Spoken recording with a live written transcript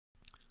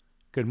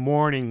Good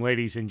morning,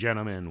 ladies and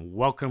gentlemen.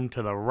 Welcome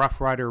to the Rough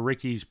Rider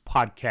Ricky's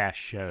podcast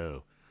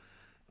show.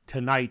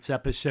 Tonight's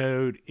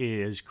episode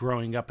is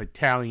Growing Up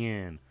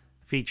Italian,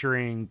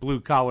 featuring Blue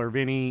Collar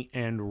Vinny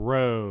and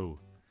Ro.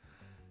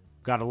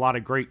 Got a lot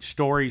of great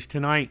stories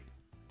tonight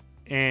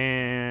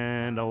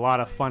and a lot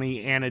of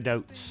funny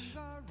anecdotes.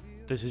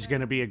 This is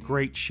going to be a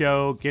great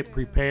show. Get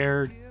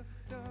prepared,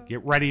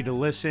 get ready to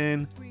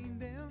listen.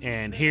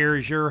 And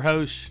here's your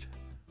host,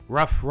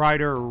 Rough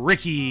Rider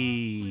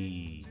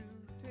Ricky.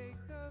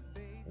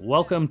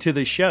 Welcome to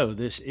the show.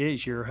 This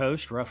is your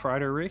host, Rough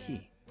Rider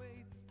Ricky.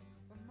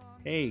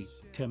 Hey,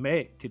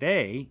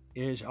 today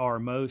is our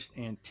most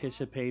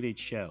anticipated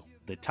show.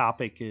 The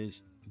topic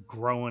is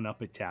growing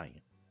up Italian.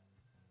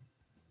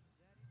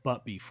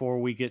 But before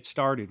we get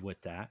started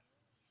with that,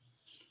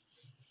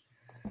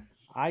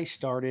 I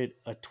started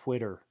a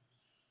Twitter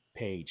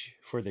page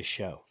for the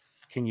show.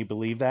 Can you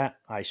believe that?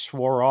 I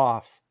swore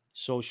off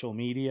social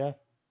media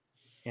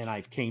and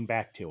I've came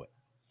back to it.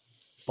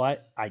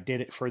 But I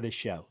did it for the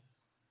show.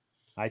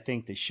 I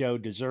think the show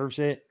deserves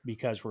it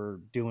because we're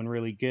doing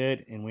really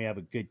good and we have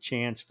a good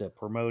chance to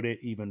promote it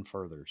even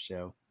further.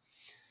 So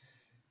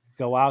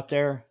go out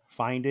there,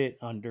 find it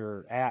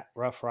under at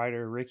Rough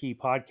Rider Ricky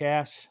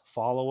Podcast,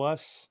 follow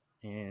us,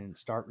 and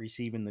start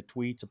receiving the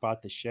tweets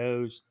about the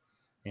shows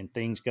and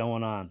things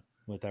going on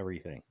with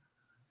everything.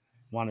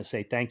 Want to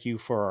say thank you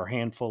for our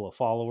handful of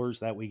followers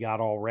that we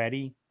got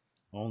already.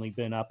 Only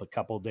been up a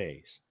couple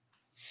days.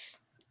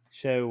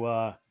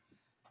 So,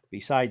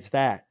 besides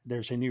that,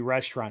 there's a new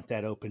restaurant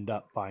that opened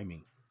up by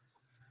me.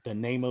 The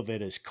name of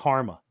it is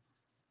Karma.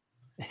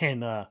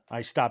 And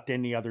I stopped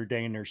in the other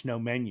day and there's no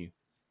menu.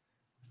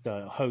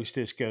 The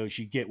hostess goes,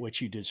 "You get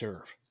what you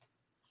deserve."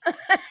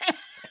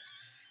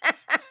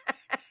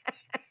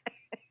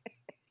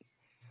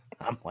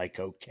 I'm like,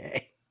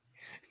 okay.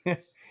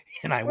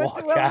 And I walk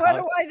What do out.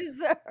 I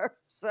deserve,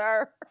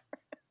 sir?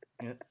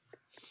 Yeah,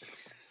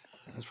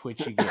 that's what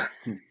you get.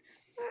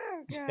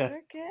 Oh God,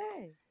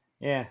 okay.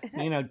 Yeah,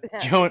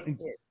 That's cute.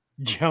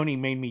 Joni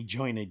made me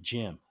join a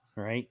gym,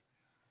 right?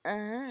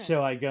 Uh-huh.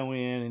 So I go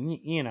in,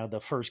 and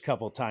the first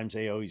couple of times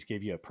they always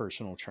give you a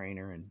personal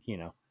trainer, and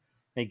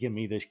they give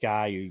me this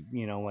guy who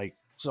like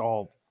is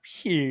all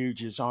huge.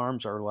 His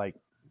arms are like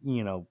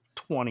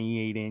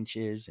 28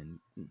 inches, and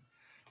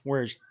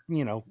wears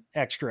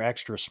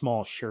extra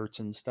small shirts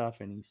and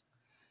stuff, and he's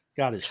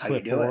got his That's how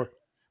you do it. clipboard.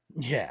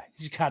 Yeah,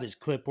 he's got his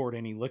clipboard,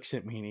 and he looks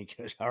at me and he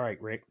goes, "All right,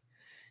 Rick."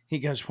 He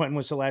goes, "When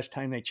was the last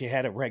time that you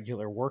had a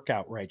regular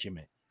workout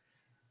regimen?"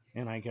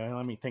 And I go,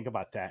 "Let me think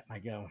about that." And I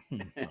go,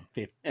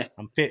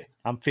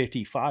 I'm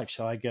 55.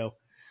 So I go,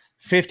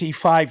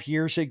 55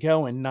 years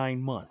ago and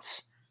 9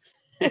 months.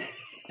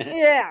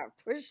 Yeah,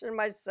 pushing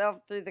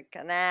myself through the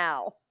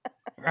canal.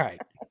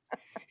 Right.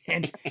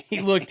 And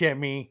he looked at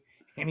me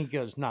and he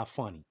goes, "Not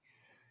funny."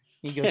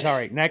 He goes, "All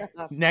right, next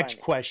Funny.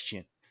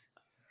 question."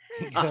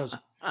 He goes,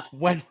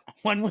 when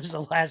was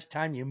the last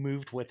time you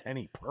moved with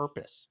any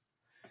purpose?"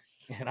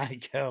 And I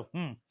go,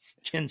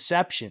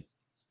 conception.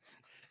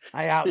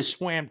 I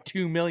outswam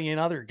 2 million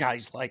other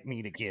guys like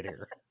me to get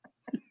here.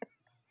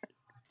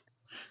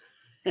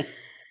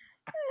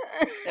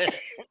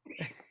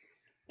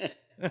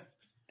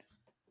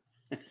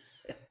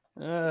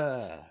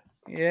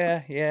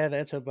 Yeah,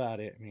 that's about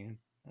it, man.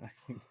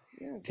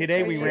 Yeah, good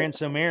Today for we you. ran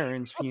some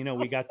errands. We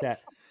got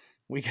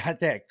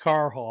that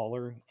car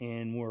hauler,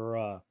 and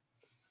we're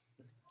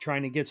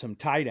trying to get some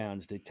tie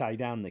downs to tie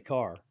down the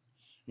car.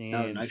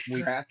 No, And nice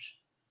straps.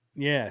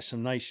 yeah,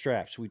 some nice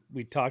straps.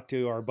 We talked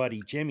to our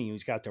buddy Jimmy,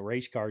 who's got the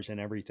race cars and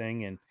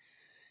everything, and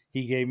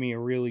he gave me a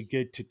really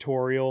good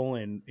tutorial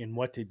and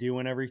what to do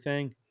and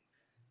everything.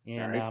 All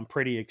And right. I'm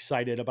pretty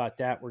excited about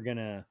that. We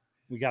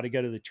got to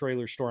go to the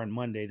trailer store on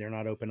Monday. They're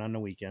not open on the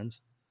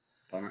weekends.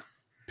 Bummer.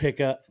 Pick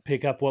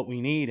up what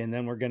we need, and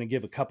then we're going to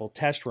give a couple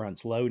test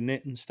runs, loading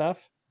it and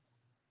stuff,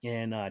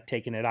 and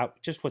taking it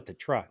out just with the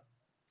truck.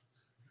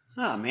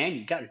 Oh man,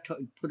 you got to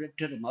put it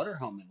to the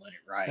motorhome and let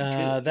it ride too. Or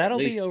at least.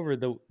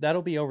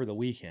 That'll be over the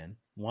weekend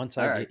once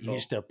I All right, get cool.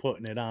 used to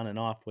putting it on and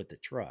off with the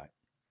truck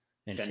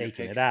and Send a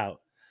taking it picture.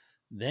 out.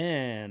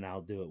 Then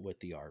I'll do it with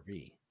the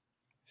RV.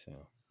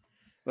 So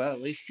Well, at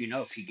least you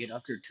know if you get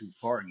up there too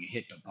far and you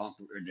hit the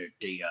bumper or the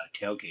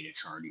tailgate,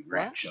 it's already What?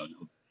 wrecked. So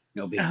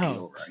no big oh,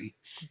 deal, right?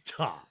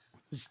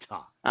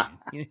 stop, man.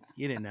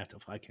 You didn't have to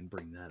fucking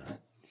bring that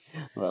up.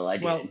 Well, I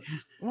Well,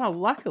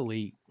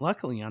 did.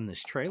 luckily on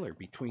this trailer,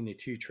 between the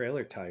two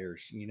trailer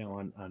tires,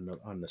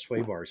 on the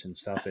sway bars and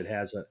stuff, it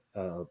has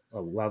a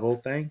level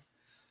thing.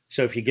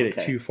 So if you get it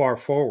Okay. too far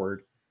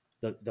forward,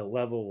 the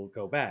level will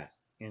go back,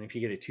 and if you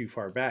get it too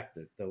far back,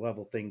 the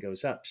level thing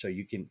goes up. So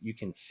you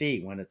can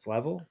see when it's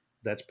level.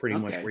 That's pretty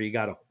much where Okay.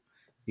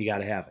 you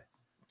gotta have it.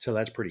 So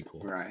that's pretty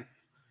cool. Right.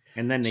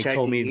 And then they Set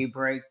told the me,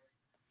 e-brake.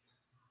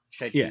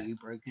 Set the yeah,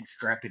 e-brake and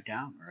strap it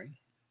down. Right.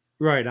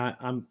 right.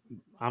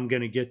 I'm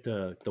gonna get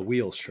the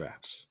wheel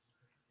straps.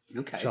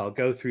 So Okay. I'll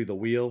go through the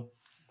wheel,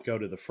 go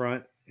to the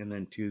front, and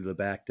then to the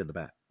back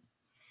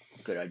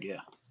Good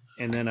idea.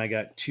 And then I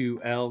got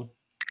 2L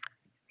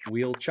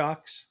wheel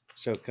chocks.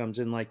 So it comes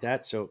in like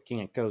that, so it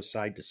can't go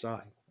side to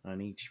side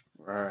on each.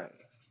 Right.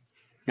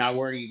 Now,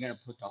 where are you going to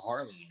put the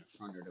Harley, in the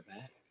front or the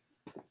back?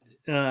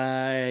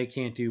 I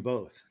can't do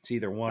both. It's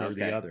either one or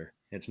the Okay. other.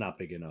 It's not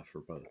big enough for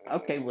both.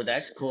 Okay, well,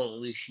 that's cool.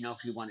 At least,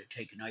 if you want to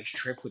take a nice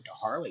trip with the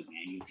Harley,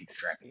 man, you can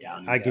strap it Yeah.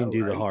 down I and can go,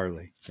 do the right?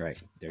 Harley. Right.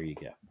 There you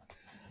go.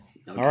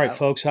 No All right, doubt.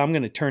 folks, I'm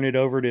going to turn it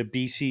over to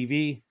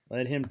BCV.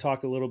 Let him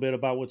talk a little bit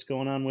about what's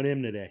going on with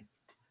him today.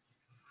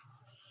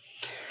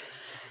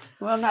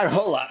 Well, not a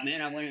whole lot,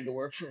 man. I went into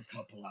work for a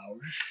couple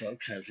hours,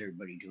 folks. How's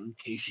everybody doing?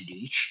 Case of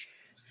each.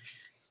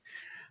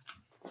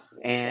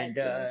 That And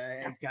good.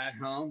 I got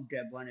home.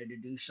 Deb wanted to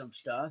do some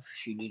stuff.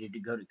 She needed to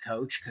go to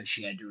Coach because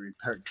she had to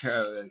return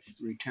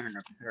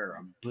a pair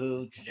of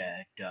boots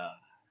that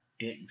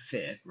didn't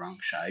fit, wrong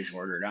size.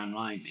 Ordered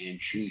online, man.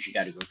 Shoes, you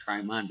got to go try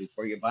them on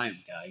before you buy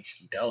them, guys.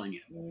 I'm telling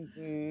you,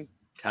 Mm-hmm.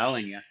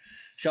 telling you.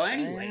 So, I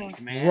know. anyways,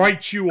 man.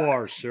 Right you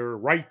are, sir.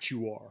 Right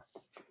you are.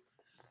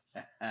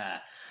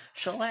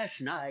 So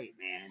last night,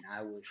 man,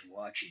 I was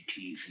watching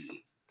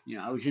TV.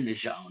 I was in the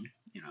zone.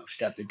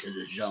 Step into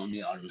the zone,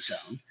 the auto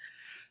zone.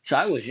 So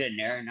I was in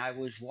there and I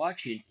was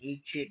watching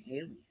Ancient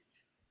Aliens,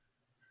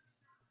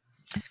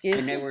 and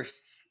Excuse they me? were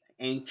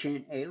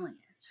Ancient Aliens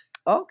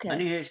on the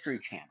Okay. History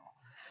Channel.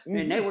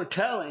 And they Mm-hmm. were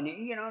telling,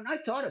 and I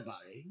thought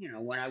about it.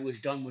 When I was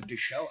done with the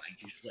show, I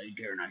just laid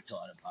there and I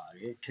thought about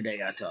it.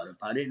 Today I thought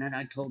about it, and then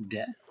I told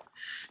Deb.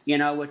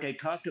 What they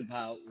talked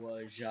about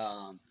was,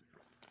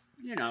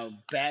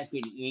 back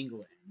in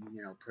England,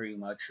 pretty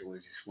much there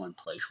was this one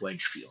place,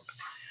 Wedgefield.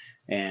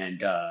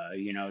 And,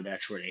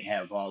 that's where they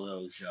have all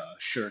those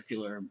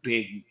circular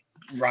big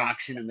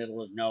rocks in the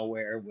middle of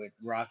nowhere with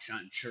rocks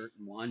on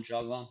certain ones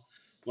of them.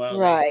 Well, they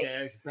Right.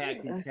 says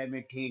back in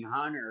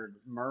 1700,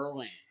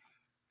 Merlin,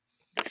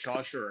 the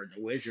sorcerer,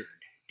 the wizard,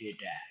 did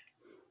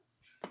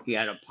that. He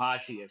had a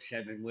posse of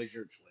 7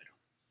 wizards with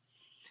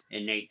him,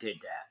 and they did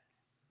that.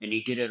 And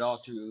he did it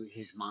all through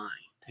his mind.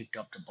 Picked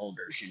up the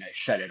boulders,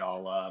 set it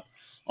all up.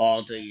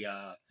 All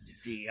the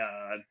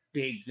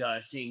big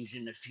things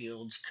in the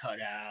fields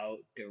cut out.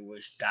 There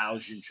was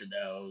thousands of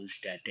those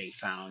that they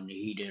found.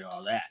 He did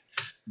all that,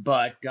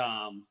 but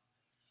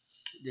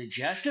the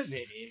gist of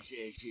it is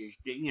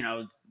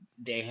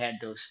they had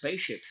those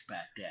spaceships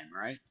back then,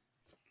 right?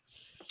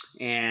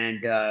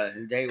 And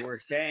they were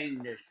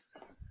saying this.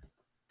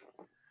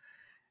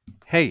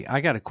 Hey,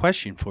 I got a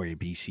question for you,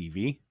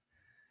 BCV.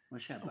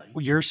 What's that, buddy?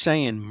 You're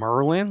saying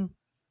Merlin? Yep.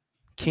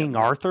 King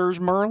Arthur's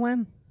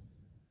Merlin?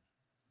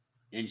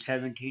 In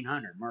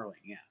 1700, Merlin.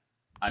 Yeah,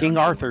 I don't King know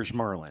when. Arthur's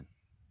Merlin.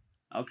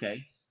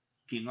 Okay.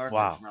 King Arthur's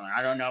Wow. Merlin.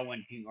 I don't know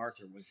when King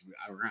Arthur was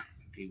around.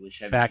 If he was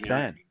Back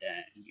 1700,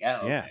 then.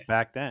 yeah, Yeah, okay.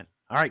 back then.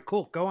 All right,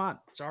 cool. Go on.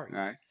 Sorry. All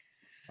right.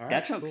 All right,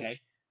 That's cool.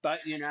 okay. But,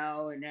 and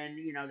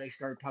then, they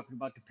started talking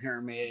about the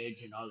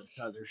pyramids and all this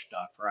other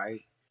stuff,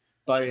 right?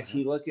 But if Uh-huh.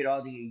 you look at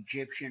all the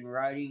Egyptian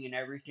writing and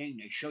everything,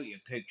 they show you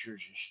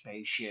pictures of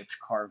spaceships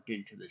carved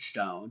into the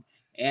stone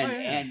Oh,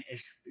 and yeah.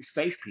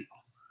 space people.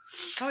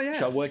 Oh, yeah.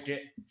 So what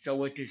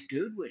this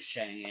dude was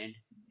saying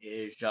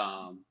is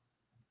the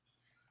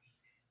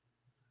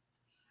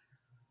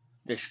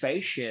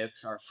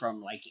spaceships are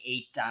from like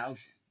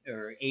 8,000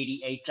 or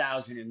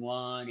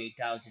 88,001,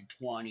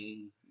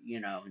 8,020,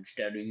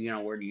 instead of,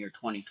 we're in the year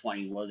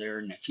 2020, well, they're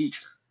in the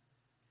future.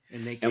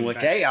 And they And came what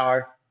back. they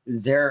are,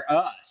 they're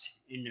us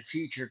in the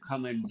future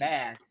coming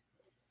back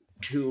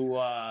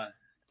to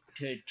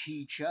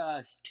teach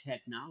us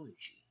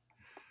technology.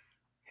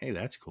 Hey,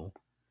 that's cool.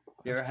 That's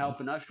They're cool.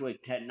 helping us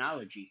with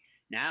technology.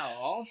 Now,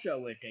 also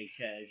what they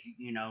says,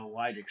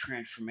 why the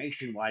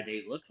transformation, why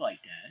they look like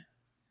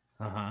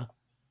that Uh-huh.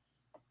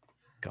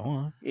 Go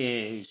on.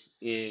 is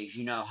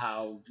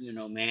how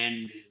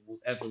man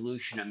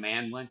evolution of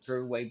man went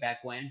through way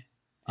back when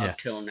Yeah. up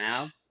till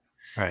now.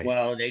 Right.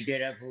 Well, they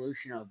did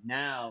evolution of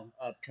now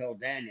up till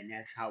then, and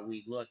that's how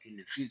we look in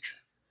the future.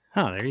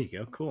 Oh, there you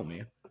go. Cool,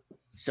 man.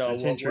 So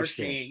That's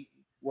interesting.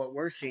 what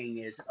we're seeing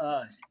is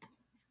us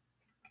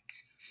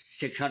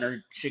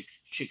 600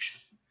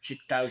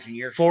 6,000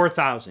 years from now,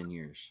 4,000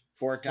 years.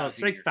 Well, 4,000 years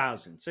from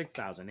 6,000,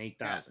 6,000, now.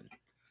 8,000.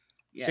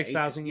 Yeah,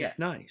 6,000 years.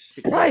 yeah, Nice.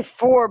 6,000. Probably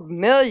 4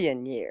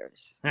 million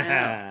years.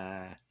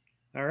 Yeah.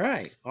 All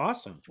right.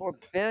 Awesome. 4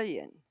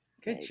 billion.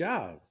 Good Maybe.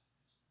 job.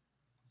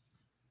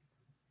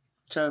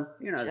 So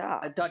Good I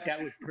job. thought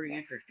that was pretty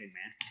interesting,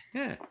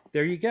 man. Yeah.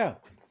 There you go.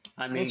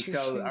 I mean, so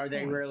Interesting are they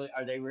point.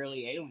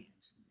 really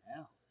aliens?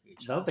 No,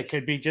 it's No, they us.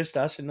 could be just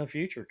us in the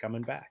future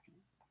coming back.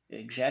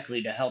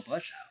 Exactly, to help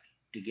us out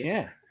to get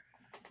Yeah. there.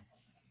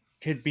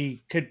 Could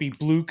be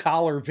blue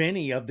collar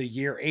Vinny of the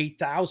year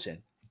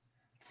 8,000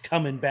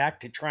 coming back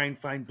to try and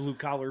find blue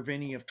collar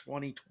Vinny of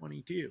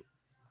 2022.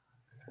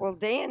 Well,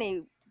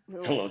 Danny,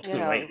 It's a little too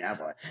late now,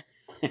 but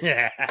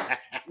Yeah.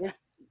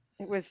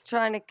 was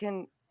trying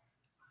to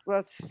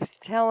was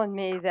telling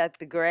me that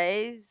the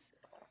Greys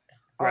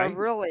are Right.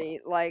 really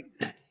like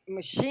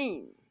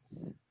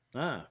machines.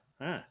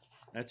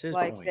 That's his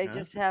Like point, they huh?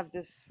 just have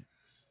this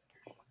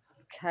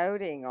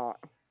coating on.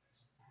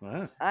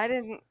 I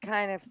didn't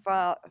kind of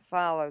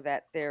follow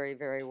that theory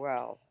very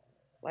well.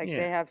 Like Yeah.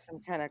 they have some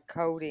kind of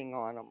coating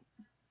on them.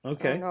 I don't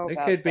Okay. know It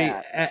about could be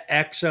that.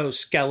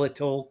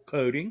 exoskeletal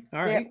coating.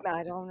 All Yep, right.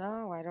 I don't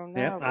know. I don't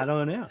Yep. know, I but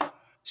don't know.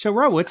 So,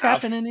 Ro, what's I'll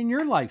happening in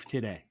your life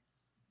today?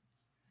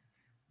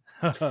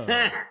 Oh.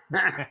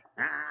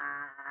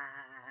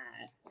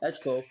 That's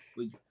cool.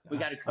 We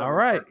got it All covered for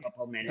right. a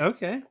couple of minutes.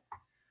 Okay.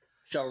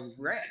 So,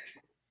 Rick,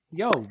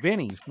 Yo,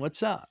 Vinny,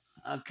 what's up?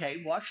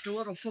 okay, watched a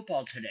little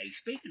football today.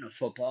 Speaking of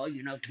football,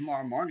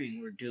 tomorrow morning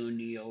we're doing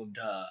the old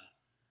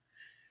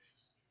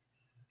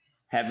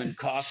having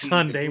coffee, the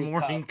Sunday brew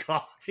morning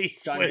cup, coffee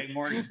with Sunday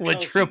morning coffee.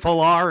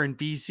 Triple R and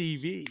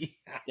BCV.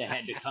 They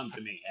had to come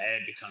to me. I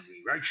had to come to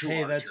me. Right you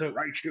Hey, are, that's sir. a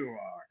Right you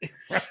are.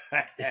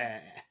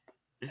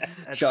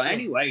 that's So, good.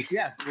 anyways,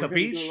 yeah, we're gonna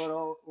do a Capiche?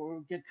 little.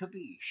 We'll get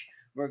capiche.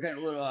 We're gonna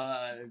a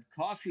little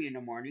coffee in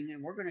the morning,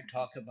 and we're gonna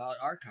talk about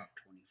our top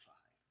 25.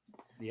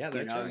 Yeah,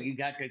 that's right. You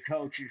got the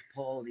coaches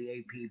poll, the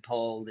AP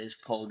poll, this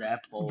poll,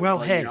 that poll. Well,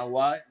 Well, you hey, know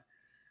what?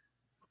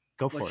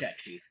 go What's for it. that,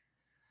 Chief?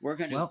 We're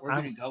gonna Well, we're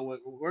gonna go with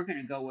we're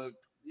gonna go with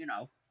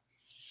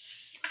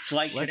It's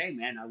like let today,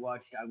 man. I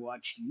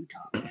watched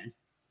Utah, man.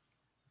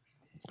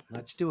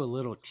 let's do a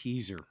little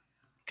teaser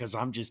because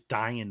I'm just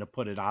dying to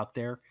put it out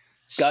there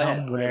Go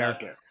ahead, put it somewhere out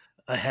there.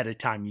 ahead of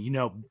time.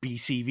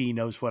 BCV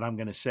knows what I'm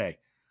going to say.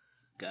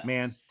 Go.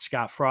 Man,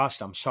 Scott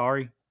Frost, I'm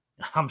sorry.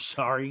 I'm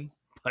sorry,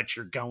 but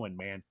you're going,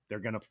 man. They're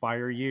going to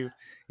fire you.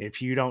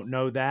 If you don't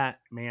know that,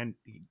 man,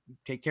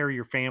 take care of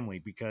your family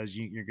because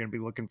you're going to be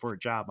looking for a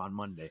job on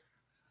Monday.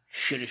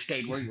 Should have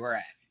stayed where you were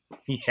at.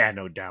 Yeah,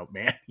 no doubt,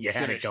 man. You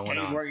had Should it have going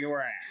stayed on. where you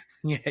were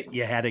at.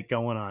 You had it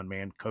going on,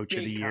 man. Coach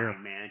of the Big year,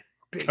 time, man.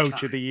 Big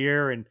coach time. of the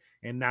year, and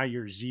now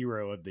you're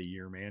zero of the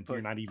year, man. You're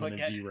Put not even put a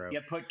that zero.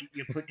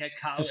 you put that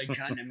college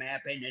on the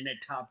map and in the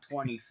top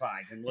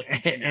 25, and look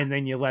at you now. And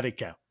then you let it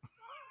go.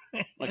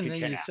 Look And at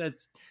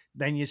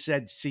then you you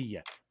said, see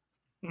ya.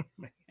 now.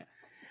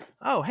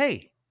 Oh,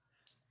 hey,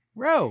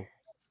 Ro.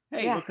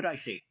 Hey, yeah. what could I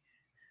see?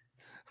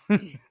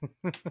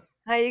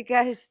 How you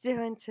guys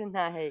doing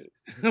tonight?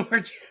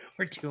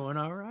 we're doing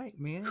all right,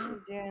 man.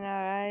 You doing all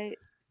right?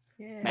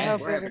 Yeah. I Man,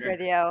 hope we're having a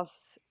everybody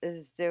else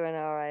is doing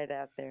all right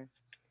out there.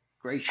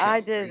 great show.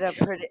 I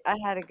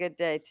had a good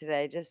day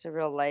today. Just a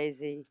real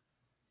lazy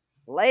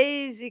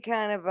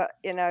kind of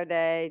a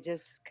day.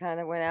 Just kind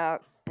of went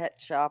out pet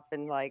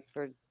shopping like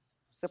for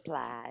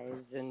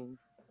supplies and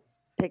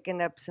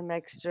picking up some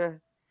extra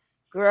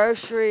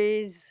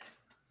groceries,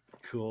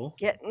 Cool.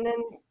 getting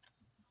in,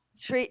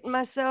 treating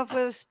myself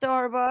with a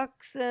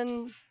Starbucks,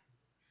 and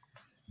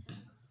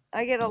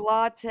I get a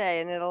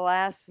latte and it'll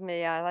last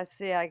me. Let's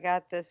see, I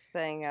got this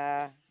thing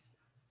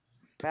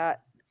about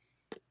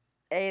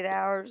 8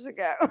 hours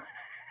ago.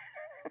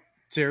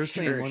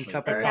 Seriously, and one Seriously,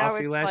 cup of And Rick. now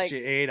coffee it's lasts like,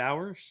 you 8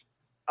 hours?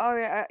 oh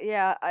yeah,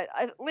 yeah.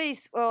 At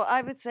least, well,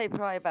 I would say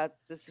probably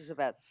this is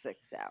about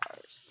 6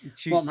 hours.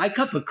 Well, my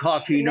cup of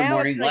coffee And in the now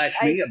it's morning like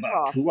lasts me iced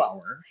about 2 coffee.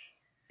 hours.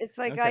 It's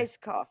like Okay.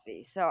 iced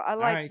coffee. So I All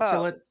like right.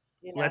 So both,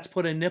 let's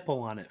put a nipple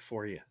on it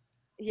for you.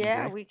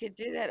 Yeah, Okay. we could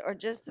do that. Or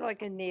just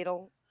like a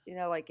needle,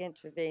 like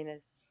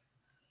intravenous.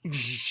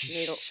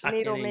 Suck it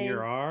Needle in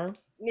your me. arm.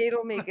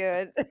 Needle me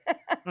good.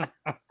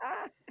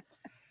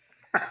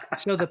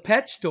 So the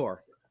pet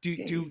store.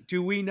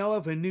 Do we know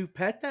of a new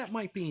pet that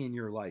might be in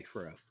your life,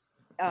 Ro?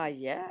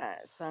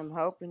 Yes. I'm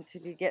hoping to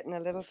be getting a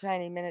little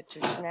tiny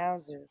miniature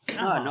schnauzer.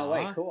 Oh, no way.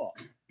 Aw, Cool.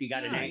 You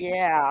got a name? nice.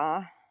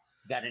 Yeah.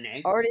 Got a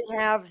name? Already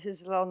have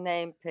his little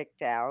name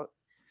picked out.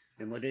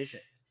 And what is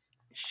it?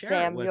 Share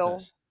it with Samuel.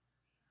 us.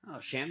 Oh,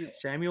 Samuel.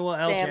 Samuel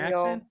L. Samuel.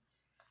 Jackson.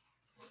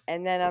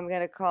 And then I'm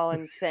going to call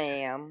him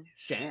Sam.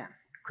 Sam.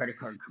 Credit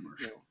card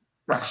commercial.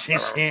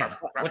 Sam.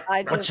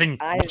 I What's just, in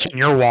I,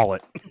 your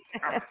wallet?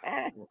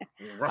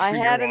 I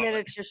had a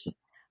miniature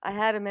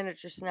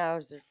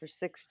schnauzer for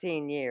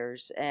 16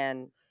 years,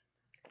 and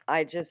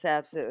I just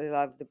absolutely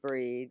love the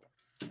breed.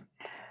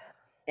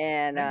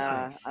 And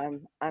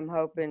Excellent. I'm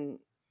hoping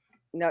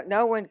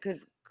no one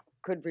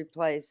could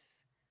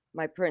replace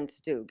my Prince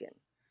Dugan.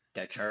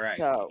 That's all right.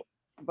 So,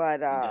 but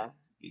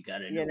You got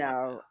to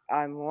know.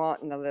 I'm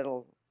wanting a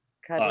little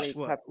cuddly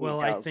puppy Well,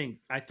 dog.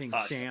 I think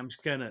Awesome.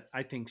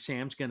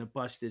 Sam's gonna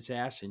bust his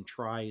ass and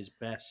try his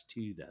best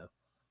too, though.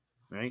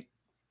 Right?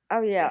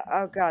 Oh yeah.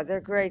 Oh God, they're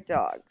great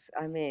dogs.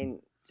 I mean,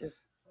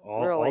 just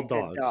All really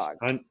good dogs.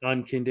 dogs.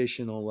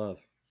 Unconditional love.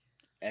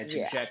 That's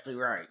Yeah. exactly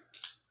right.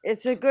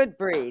 It's a good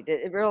breed.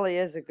 It really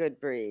is a good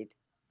breed.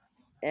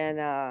 And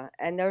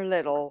they're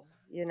little,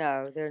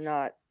 they're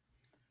not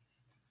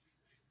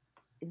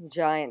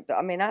giant.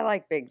 I mean, I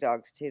like big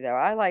dogs too, though.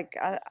 I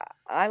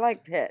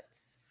like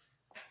pits.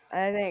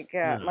 I think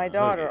my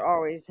daughter Yeah.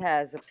 always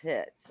has a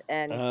pit,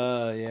 and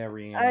Yeah,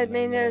 Rihanna. I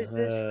mean, know. there's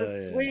this the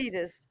Yeah.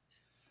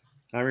 sweetest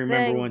I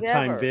remember one things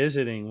time ever.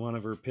 visiting, one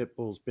of her pit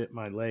bulls bit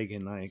my leg,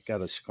 and I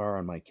got a scar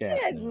on my calf.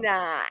 Did Now.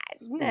 not,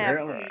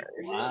 never. Really?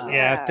 Wow.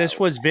 Yeah, if this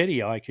No. was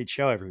video, I could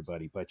show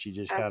everybody, but you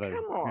just Oh, gotta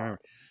come on. remember.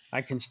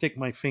 I can stick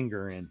my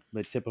finger in,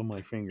 the tip of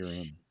my finger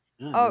in.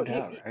 Oh, Oh, no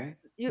doubt, right?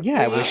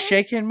 Yeah, it was Rhiannon?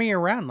 shaking me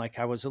around like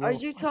I was a Are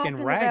little you fucking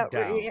talking rag about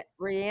doll.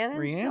 Rhiannon's dog?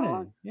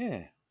 Rhiannon,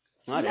 yeah.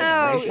 Well, that's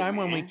No, One amazing, time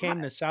when we man.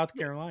 came to South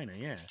Carolina,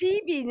 yeah.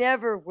 Phoebe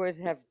never would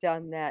have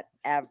done that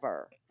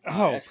ever.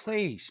 Oh, Oh, that's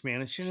please,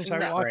 man. As soon as I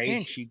No, walked in,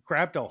 crazy. she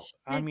grabbed a,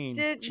 I she mean,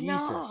 did Jesus.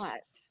 not.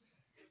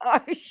 Oh, Uh,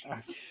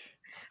 The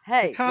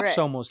hey, cops Rick,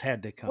 almost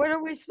had to come. what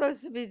are we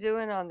supposed to be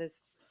doing on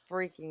this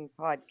freaking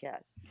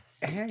podcast?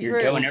 Hey, You're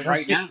doing Truth. it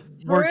right now.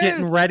 we're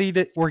getting Truth. ready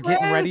to Truth,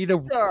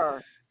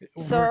 sir. we're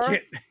Sir.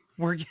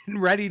 getting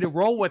ready to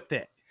roll with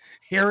it.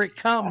 Here it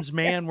comes,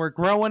 man. We're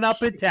growing up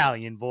Shit.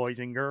 Italian, boys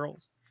and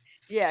girls.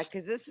 Yeah,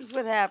 because this is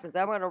what happens.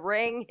 I'm going to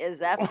wring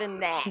his effing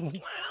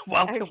neck.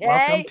 welcome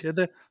Okay? to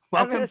the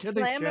I'm going welcome to to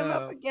the slam him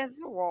up show. against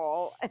the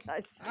wall. And I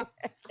swear.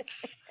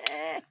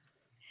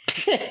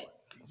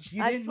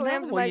 You I didn't know.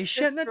 slammed Well, my you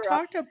shouldn't have sister up.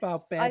 talked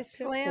about I bad pit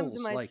slammed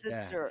bulls my like that.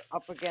 sister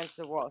up against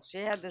the wall. She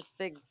had this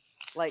big,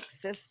 like,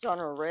 cyst on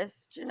her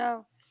wrist, you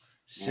know?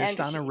 Cyst And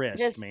on she a wrist,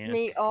 pissed man.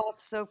 me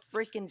off so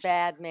freaking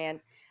bad, man.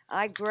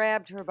 I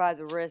grabbed her by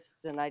the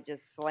wrists and I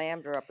just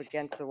slammed her up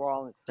against the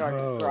wall and started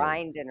Oh,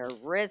 grinding her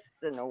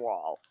wrists in the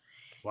wall.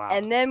 wow.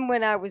 And then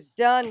when I was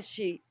done,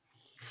 she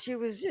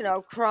was, you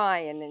know,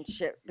 crying and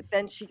shit. But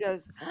then she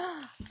goes,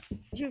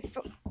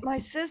 my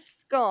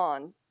cyst's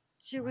gone.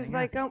 She Oh, was yeah.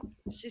 like, oh,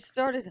 she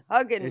started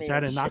hugging Is me that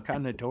and a shit. knock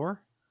on the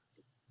door?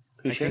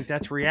 I Who's here? think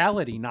that's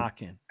reality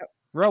knocking.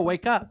 Ro,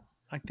 wake up.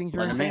 I think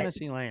you're Let in him in.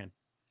 fantasy land.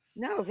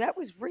 No, that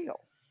was real.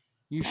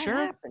 You That sure?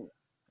 happened.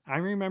 I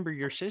remember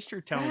your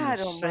sister telling God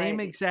the same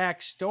almighty.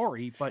 exact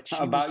story, but How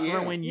she was about you?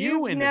 throwing you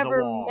You've into the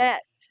never wall.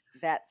 met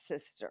that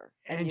sister,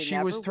 and And you she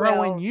was never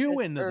throwing will, you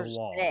 'cause into the she's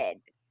wall.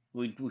 dead.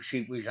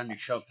 She was on the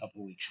show a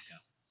couple weeks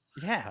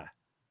ago. Yeah.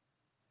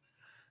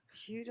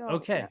 You don't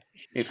Okay. know.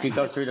 If you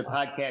go through the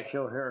podcast,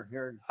 you'll hear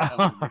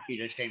Ricky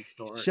the same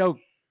story. So,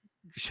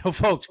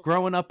 folks,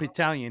 growing up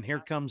Italian, here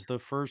comes the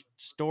first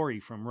story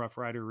from Rough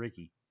Rider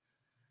Ricky.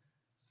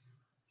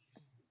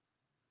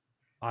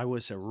 I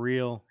was a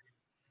real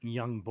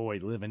young boy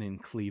living in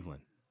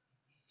Cleveland,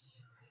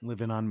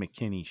 living on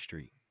McKinney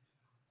Street.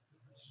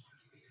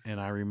 And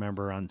I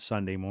remember on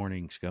Sunday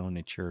mornings going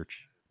to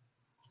church.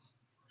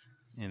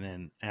 And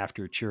then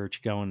after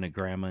church, going to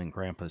Grandma and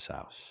Grandpa's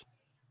house.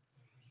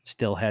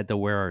 Still had to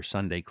wear our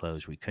Sunday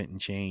clothes. We couldn't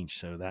change.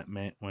 So that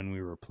meant when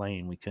we were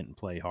playing, we couldn't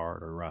play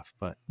hard or rough.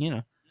 But, you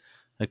know,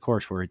 of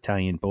course, we're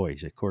Italian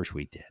boys. Of course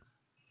we did.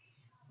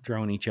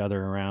 Throwing each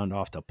other around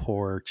off the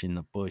porch and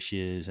the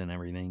bushes and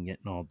everything,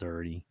 getting all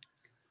dirty.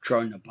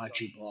 Throwing the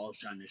bocce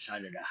balls on the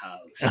side of the house.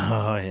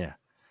 Oh, yeah.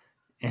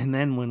 And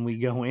then when we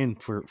go in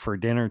for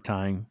dinner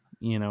time,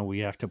 you know, we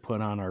have to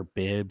put on our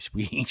bibs.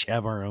 We each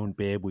have our own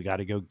bib. We got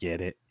to go get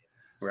it.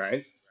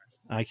 Right?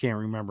 I can't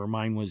remember.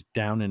 Mine was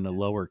down in the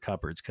lower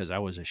cupboards because I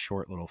was a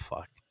short little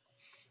fuck.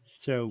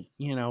 So,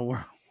 you know,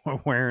 we're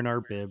wearing our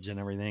bibs and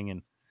everything.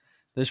 And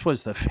this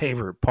was the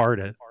favorite part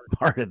of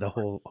the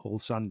whole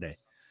Sunday.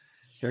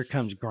 Here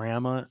comes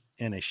Grandma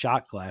and a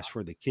shot glass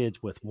for the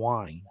kids with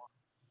wine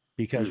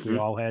because we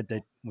all had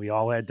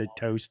to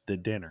toast the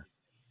dinner.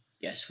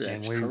 Yes,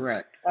 And that's we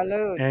correct.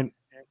 Salud.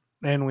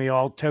 and we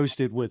all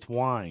toasted with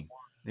wine.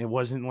 It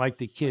wasn't like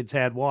the kids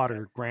had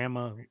water.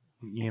 Grandma,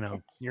 you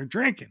know, you're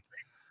drinking.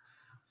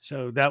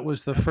 So that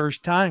was the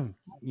first time,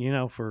 you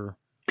know, for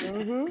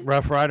Mm-hmm.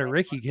 Rough Rider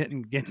Ricky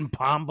getting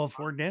bombed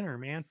before dinner,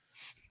 man.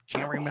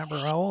 Can't remember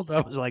how old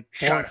I was, like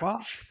 4 or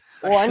 5.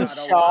 One shot of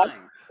shot wine.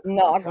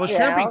 knocked Well, you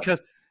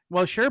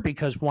sure out.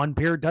 because one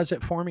beer does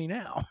it for me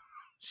now.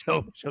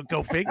 So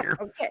go figure.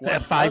 Okay.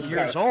 At One 5 beer,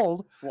 years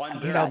old, one you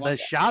beer, know, and one the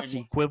shot's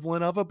and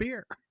equivalent of a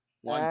beer.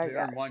 one I beer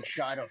and one gotcha.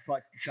 shot of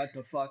shut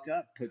the fuck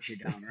up, put you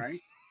down, right?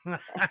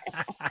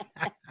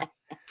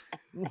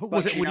 What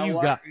But you do know you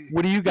what? got?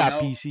 What do you You got,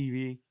 know,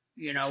 PCV?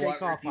 you know Take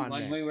what, off Ricky? on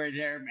When that. we were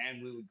there,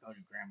 man, we would go to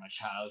Grandma's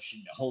house,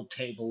 and the whole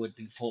table would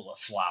be full of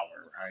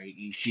flour, right?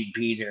 And she'd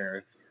be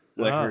there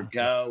with her Oh, yeah.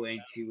 dough, and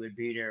she would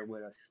be there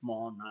with a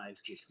small knife,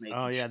 just Oh,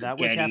 making yeah, that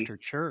was spaghetti, after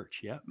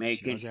church. Yep. That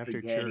making was after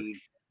spaghetti,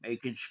 church.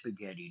 making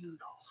spaghetti noodles,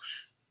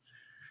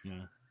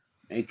 Yeah.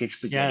 making Yeah.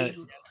 spaghetti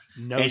noodles,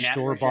 No and that was a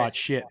store-bought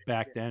shit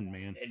back then,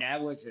 man. and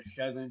that was a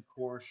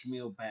 7-course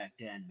meal back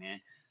then, man.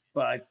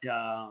 But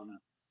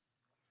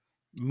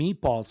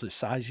Meatballs the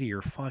size of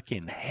your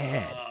fucking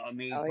head. Oh yeah.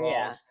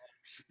 meatballs,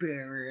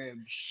 spare rib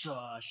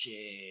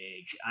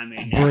sausage. I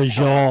mean, that sauce.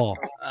 Brajol.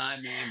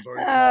 I mean, Oh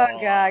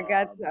God, I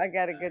Brajol.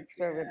 got a good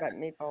story about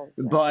meatballs.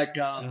 Then. But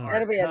Oh.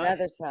 That'll be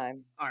another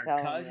time. our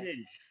Telling you.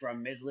 cousins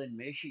from Midland,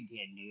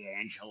 Michigan, the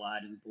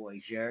Angelotti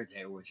boys there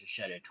was a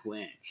set of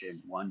twins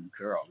and one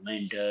girl,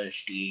 Linda,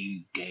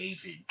 Steve,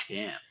 Dave, and Tim.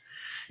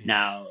 Yeah.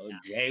 Now,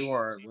 they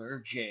were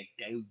allergic.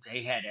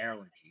 They had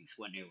allergies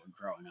when they were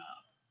growing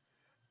up.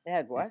 They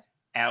had what?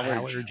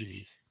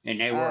 Allergies. And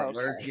they were Oh, okay.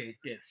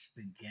 allergic to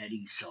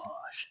spaghetti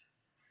sauce.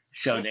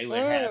 So they would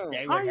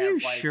Mm-mm. Are you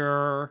like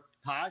sure?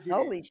 positive.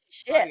 Holy Oh,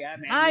 shit! yeah,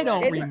 man. I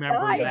don't They'd have remember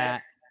died.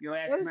 that. You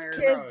ask Those Mary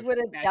kids Rose. would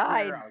have Ask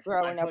Mary died Rose.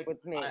 growing up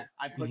with me.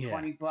 I put Yeah.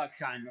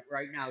 $20 on it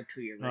right now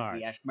to you, All Ricky.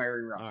 right. Ask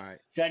Mary Rose. All right.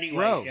 So, anyways,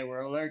 Ro. they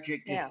were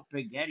allergic to Yeah.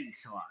 spaghetti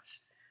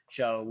sauce.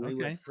 So we Okay.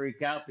 would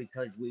freak out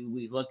because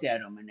we look at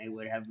them and they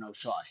would have no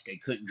sauce. They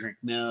couldn't drink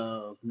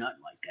milk,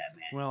 nothing like that,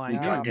 man. Well, I We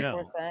knew thought that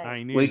Poor no. I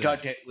things. knew we that.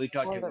 thought they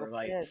Poor were little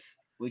like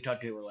kids. we thought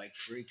they were like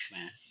freaks,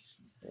 man.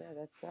 Yeah,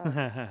 that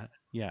sucks.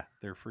 Yeah,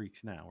 they're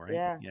freaks now, right?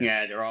 Yeah. Yeah.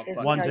 Yeah, they're all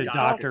Because, One's fucking a doctors.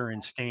 doctor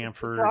in you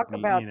Stanford. talk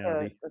about You know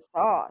the the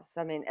sauce.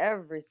 I mean,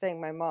 everything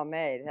my mom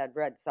made had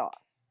red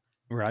sauce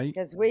right.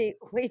 because we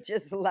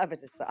just love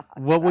it a sauce.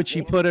 What I would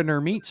she mean, put in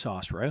her meat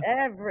sauce, Ro?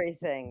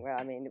 everything. Well,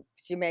 I mean, if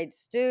she made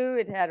stew,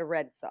 it had a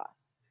red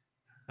sauce.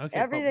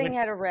 Okay, but Everything what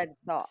had a red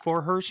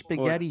for her sauce.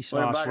 spaghetti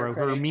What sauce, about her Ro?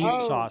 Her meat fettuccine?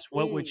 Oh, sauce.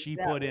 What would geez, she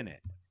that put in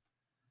it? was.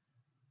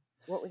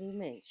 What would he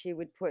mean? She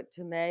would put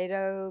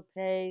tomato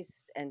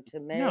paste and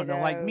No,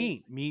 like tomatoes.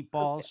 meat,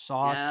 meatballs, Okay.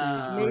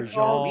 sausage, No, the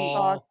Meatballs, meat. brajol.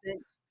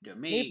 sausage, The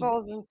meat.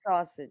 meatballs and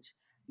sausage.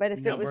 But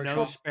if it And was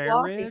No spare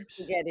sloppy ribs.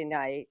 spaghetti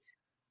night,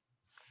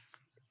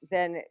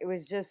 then it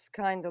was just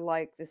kind of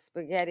like the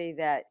spaghetti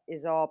that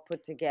is all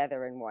put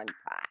together in one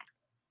pot,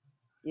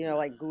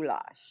 like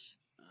goulash.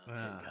 Okay,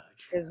 Ah,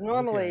 gotcha. Because okay,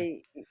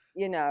 normally,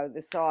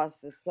 the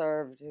sauce is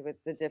served with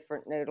the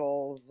different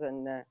noodles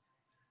and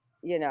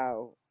you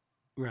know,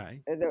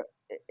 right. the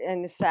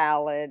and the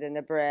salad and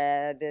the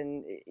bread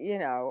and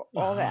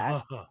all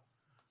that.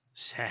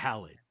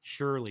 Salad,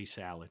 Shirley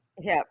salad,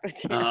 Yeah, but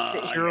yeah,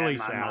 see, Yeah, Shirley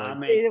salad.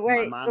 see the my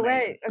way mom the made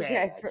way. a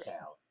Okay, badass for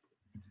salad.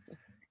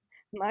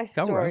 my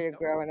Go, Ro. story of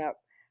growing up,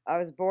 I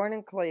was born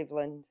in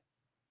Cleveland,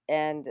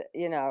 and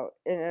in a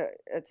What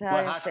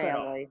Italian hospital?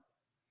 family.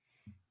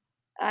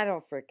 I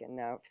don't freaking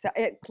know. So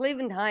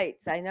Cleveland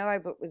Heights. I know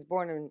was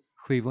born in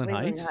Cleveland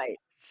Cleveland Heights.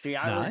 Heights. See,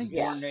 Yeah,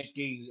 Nice.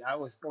 I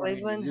was born in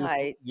the Cleveland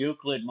Heights.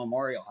 Euclid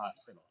Memorial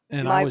Hospital.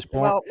 And I My was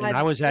born, well, and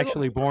I was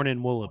actually born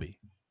in Willoughby.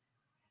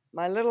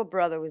 my little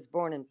brother was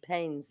born in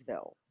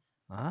Paynesville.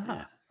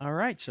 Yeah. All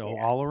right. So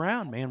Yeah, all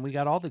around, man, we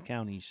got all the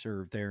counties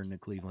served there in the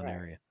Cleveland right.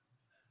 area.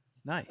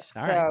 Nice.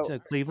 All right. So, So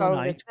Cleveland so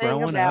the Heights,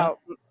 thing growing up.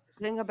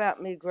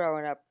 about me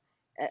growing up,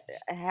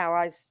 how how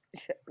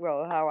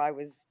I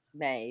was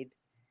made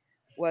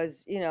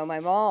was,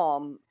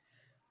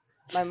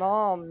 my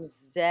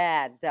mom's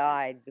dad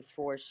died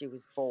before she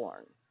was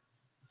born.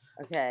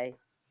 Okay,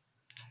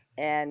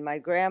 and my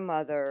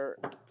grandmother,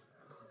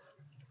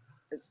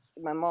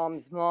 my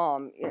mom's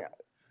mom,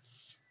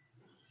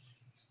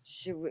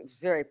 she was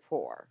very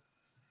poor,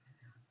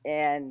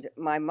 and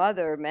my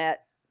mother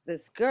met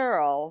this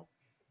girl,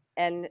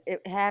 and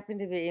it happened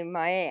to be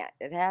my aunt.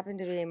 It happened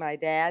to be my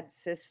dad's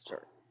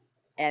sister,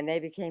 and they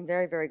became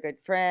very, very good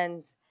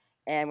friends.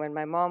 And when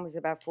my mom was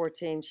about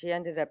 14, she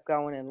ended up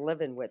going and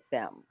living with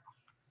them.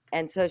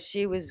 And so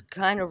she was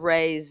kind of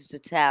raised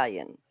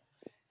Italian.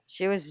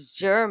 She was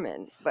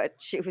German,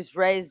 but she was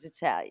raised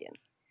Italian.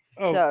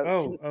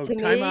 So to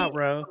Time me, out,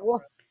 Ro.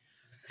 well,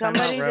 Time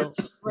out, somebody Ro. that's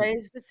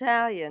raised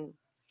Italian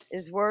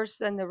is worse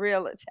than the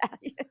real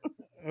Italian.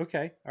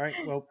 Okay. All right.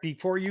 Well,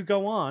 before you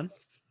go on,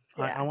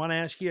 I Yeah, want to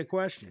ask you a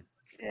question.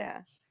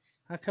 yeah.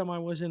 How come I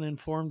wasn't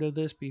informed of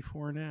this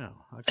before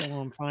now? How come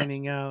I'm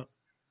finding out?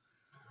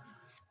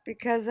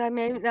 Because I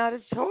may not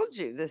have told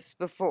you this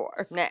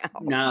before now.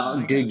 Oh Now,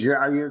 my God.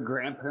 are your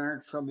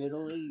grandparents from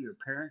Italy? Your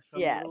parents from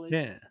Italy?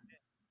 Yes,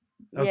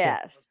 Yeah. Okay.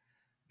 yes,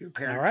 Your All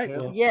parents right. too?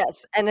 Well,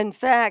 yes. And in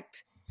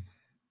fact,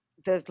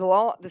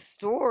 the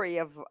story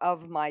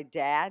of my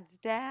dad's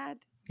dad,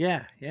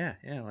 yeah.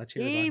 Let's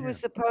hear about he was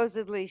him.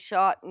 supposedly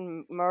shot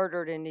and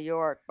murdered in New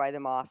York by the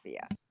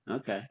mafia.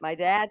 Okay. My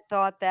dad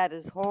thought that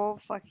his whole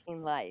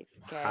fucking life,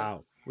 okay?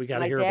 Wow. We got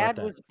to My hear about dad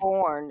that. was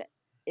born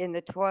in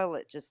the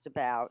toilet just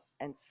about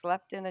and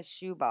slept in a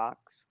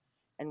shoebox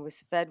and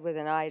was fed with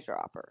an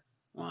eyedropper.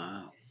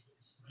 Wow.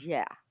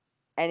 Yeah.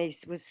 And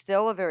was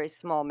still a very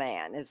small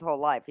man his whole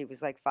life. He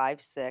was like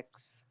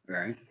 5'6",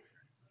 Right.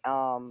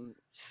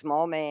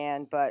 small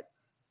man, but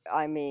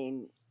I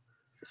mean,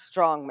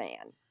 strong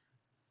man.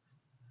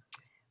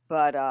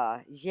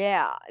 But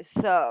yeah,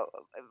 so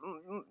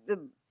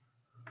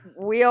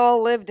we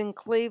all lived in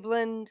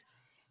Cleveland,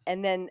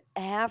 and then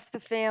half the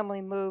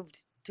family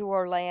moved to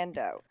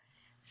Orlando.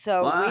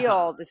 So we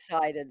all Wow.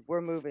 decided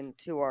we're moving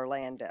to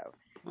Orlando.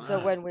 So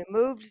Wow. when we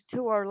moved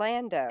to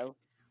Orlando,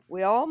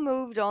 we all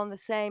moved on the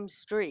same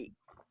street,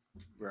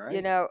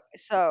 Right.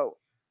 So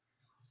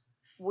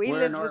we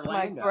We're in lived with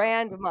my Orlando.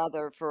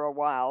 grandmother for a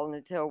while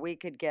until we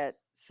could get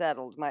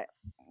settled.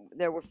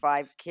 There were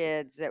 5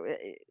 kids.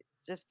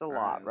 Just a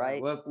lot,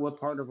 Right. right? What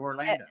part of Eh,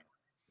 Orlando?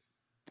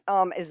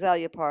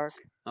 Azalea Park.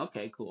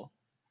 Okay, cool.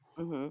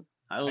 Hmm.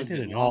 I I lived did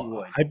in an all.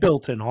 Longwood. I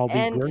built an Aldi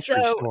And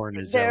grocery so store in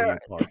Azalea there,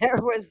 Park. there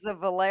was the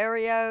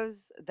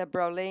Valerios, the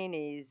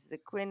Brolinis, the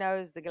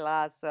Quinos, the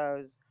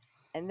Galassos,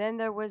 and then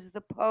there was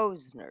the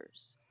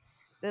Posners,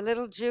 the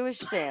little Jewish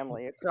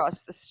family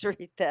across the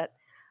street that,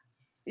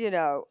 Did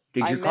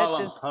I you met call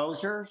them this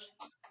posers?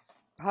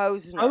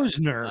 Posner, Oh,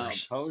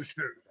 Posners.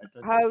 posers. I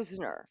thought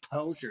Posner.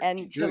 posers. The And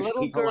the Jewish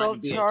little people had girl, to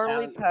be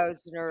Charlie Italian.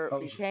 Posner,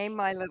 became Posers.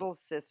 my little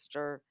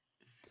sister.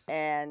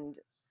 And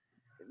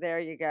there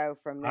you go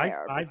from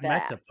there with I've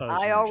met that. the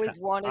I Posners. always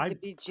wanted I to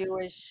be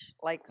Jewish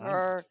like I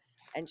her,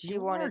 and she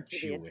You are wanted to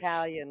be Jewish.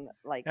 Italian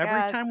like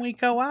Every time us. we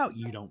go out,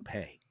 you don't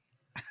pay.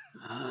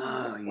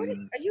 Oh,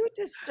 Are you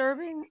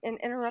disturbing and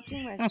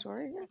interrupting my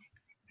story here?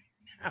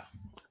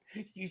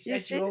 You You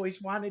said you see?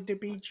 always wanted to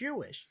be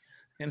Jewish,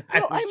 and I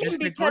Well, was I mean, just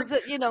agreeing. because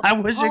I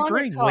was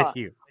agreeing Hanukkah. with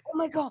you. Oh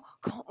my God,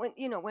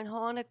 when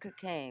Hanukkah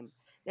came,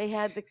 They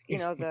had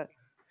the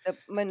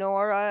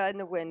menorah in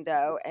the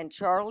window, and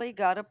Charlie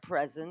got a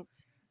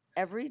present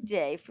every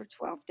day for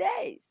 12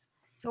 days.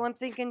 So I'm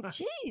thinking,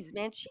 geez,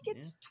 man, she Yeah.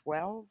 gets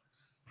 12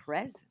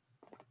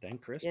 presents. Then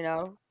Christmas. You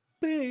know,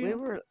 we Bam.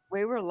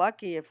 were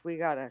lucky if we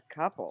got a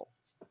couple.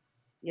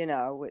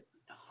 With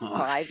Oh,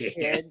 5 shit.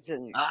 kids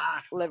and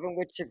Ah, living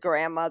with your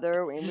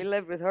grandmother. I mean, we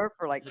lived with her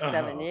for like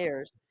 7 Oh.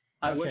 years.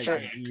 I wish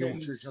Okay. I had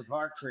pictures of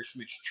our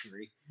Christmas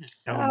tree.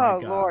 Oh my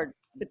Oh God. Lord.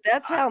 But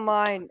that's how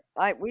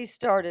we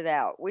started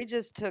out. We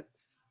just took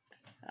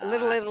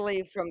Little Ah,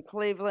 Italy from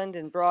Cleveland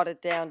and brought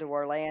it down to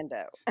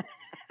Orlando.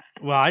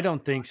 Well, I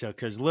don't think so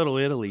because Little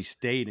Italy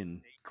stayed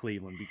in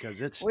Cleveland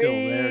because it's still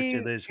there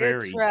to this It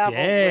very traveled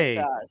with day.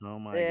 us. Oh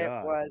my It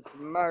God. was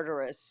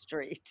murderous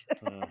street.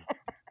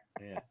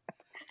 Yeah.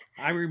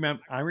 I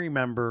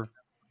remember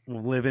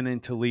living in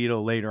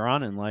Toledo later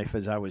on in life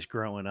as I was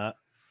growing up.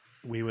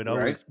 We would right?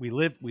 always we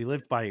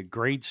lived by a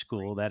grade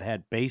school that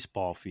had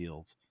baseball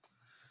fields.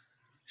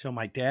 So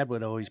my dad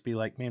would always be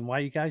like, "Man, why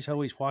you guys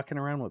always walking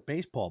around with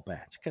baseball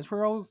bats? Because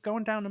we're all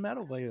going down to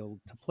Meadowvale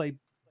to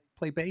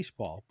play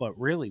baseball. But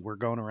really, we're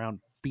going around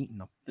beating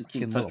the I keep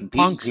fucking little fucking beating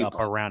punks up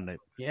people. around it.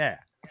 Yeah,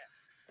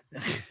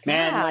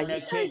 Man, God, when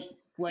the kid,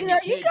 when you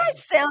the kids,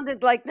 guys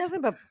sounded like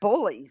nothing but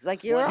bullies.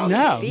 Like you're when the always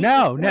no, kids, beating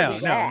no, no, somebody's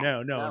listen, no, ass.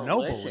 no, no, no, no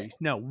listen, bullies.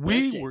 No,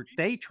 listen,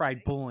 they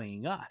tried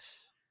bullying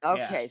us. yeah,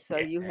 Okay, so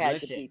you had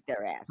to listen. beat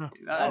their asses.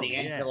 Oh The Okay.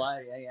 yeah,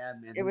 Angelotti, yeah,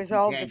 man, It who was keeps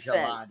all defense.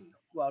 Angelotti?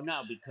 Well,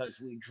 no, because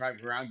we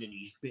drive around in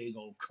these big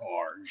old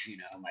cars.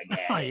 My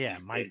dad oh had yeah.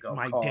 these big old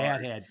My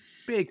dad cars, had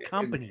big and,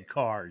 company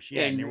cars.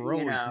 Yeah, and and they were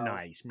always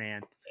nice,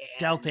 man.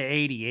 Delta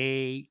and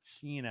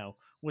 88s,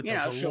 with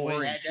the so we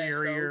velour had that. So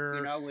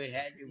interior. we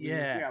had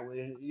Yeah.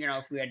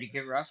 if we had to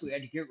get rough, we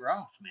had to get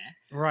rough, man.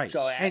 Right.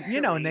 So And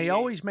and they actually,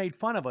 always made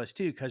fun of us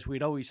too because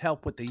we'd always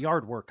help with the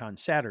yard work on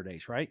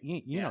Saturdays, right?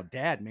 You yeah, know,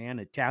 Dad, man,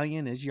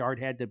 Italian, his yard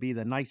had to be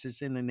the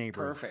nicest in the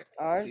neighborhood. perfect,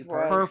 Ours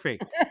was.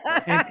 Perfect.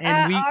 perfect.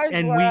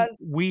 Ours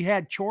was. We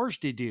had chores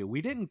to do.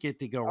 We didn't get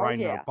to go Oh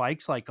riding our yeah.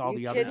 bikes like all You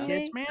the other kidding No,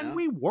 kids, me? man. no,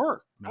 We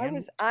worked, I man.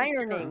 was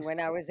ironing no. when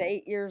I was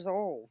 8 years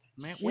old.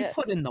 Man, we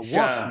put Shit. in the work, So,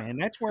 man.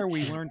 That's where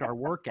we learned our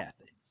work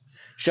ethic.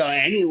 so,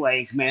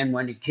 anyways, man,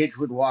 when the kids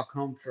would walk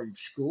home from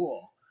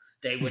school,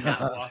 they would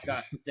not walk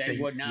on. They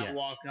would not Yeah,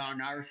 walk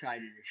on our side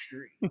of the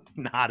street.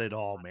 not at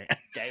all, man.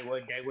 They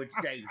would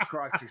stay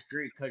across the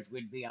street because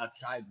we'd be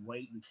outside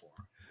waiting for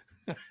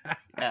them.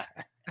 Yeah,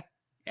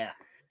 yeah,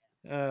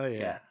 Oh yeah,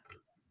 yeah,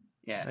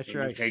 yeah. that's And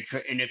right.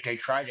 if they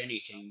tried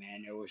anything,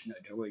 man, there was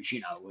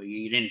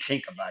you didn't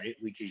think about it.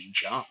 We just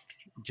jumped.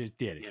 Just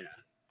did it.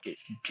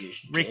 Just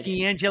did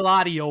Ricky it.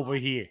 Angelotti over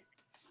here.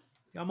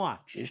 Come on.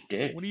 Just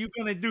did. What are you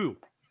gonna do?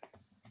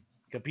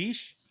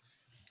 Capiche?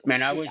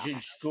 Man, I was Yeah. in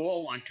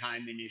school one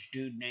time, and this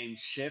dude named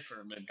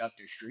Siffer lived up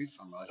the street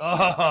from us.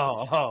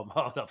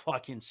 The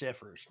fucking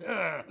Siffers.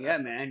 Yeah,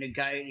 man. The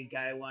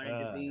guy wanted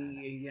to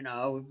be,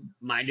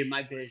 minding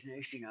my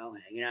business,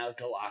 hanging out at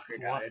the locker,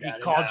 da da He da da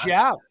called da. you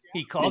out. He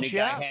And called the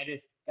you out.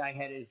 guy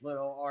had his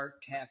little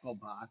art tackle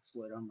box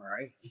with him,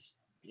 right?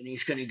 And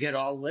he's gonna get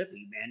all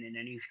lippy, man, and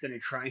then he's gonna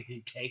try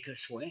and take a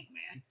swing,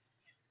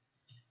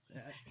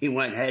 man. He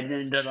went heading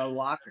into the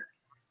locker.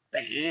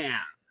 Bam,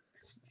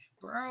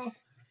 bro.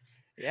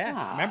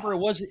 Yeah. Remember,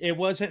 Ah, it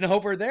wasn't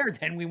over there.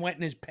 Then we went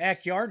in his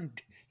backyard and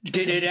took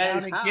did him it at down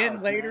his again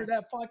house, later man.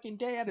 that fucking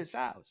day at his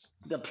house.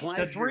 The The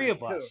three Plesners of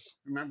too. us.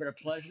 Remember the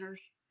Plesners?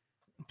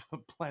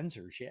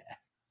 Plensers, yeah.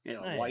 Oh,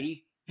 yeah.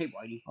 Whitey. Hey,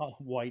 Whitey. Oh,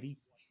 Whitey.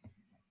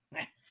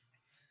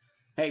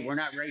 Hey, we're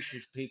not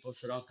racist people,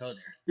 so don't go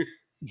there.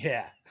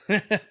 Yeah.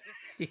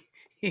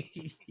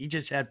 He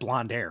just had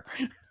blonde hair.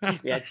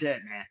 That's it,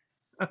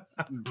 man.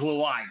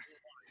 Blue eyes.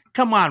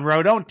 Come on,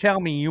 Ro. Don't tell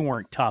me you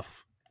weren't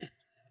tough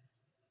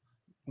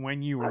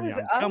when you were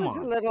young. Come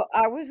on.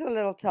 I was a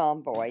little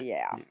tomboy,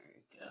 yeah. There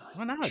you go.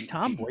 Well, not a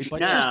tomboy, but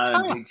just No,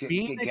 tough.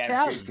 Being did you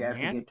Italian, have to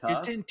man. get Just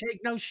tough? didn't take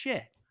no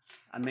shit.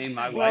 I mean,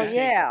 Well,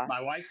 yeah.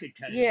 my wife should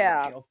tell you this.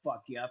 Yeah. She'll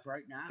fuck you up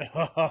right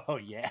now. Oh,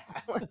 yeah.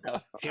 No,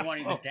 she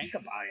won't even think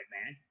about it,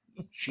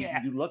 man.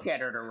 Yeah. You look at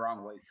her the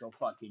wrong way, she'll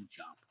fucking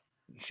jump.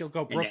 She'll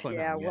go And then, Brooklyn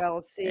Yeah, on you.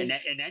 well, see, and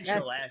then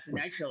she'll that's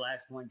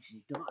ask when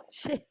she's done.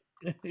 she,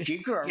 She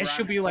grew around Yeah,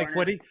 she'll the be like,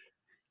 corner.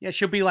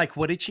 she'll be like,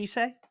 what did she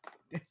say?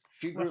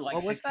 She grew like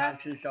What was 6 that?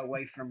 houses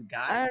away from I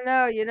God. don't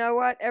know. You know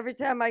what? Every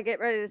time I get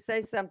ready to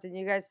say something,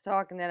 you guys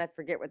talk, and then I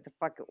forget what the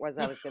fuck it was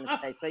I was going to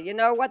say. So you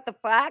know what the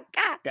fuck?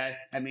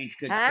 That means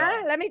good Huh?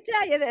 stuff. Let me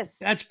tell you this.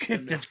 That's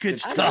good. That's good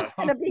Good I'm stuff. just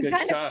going to be Good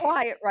kind of stuff.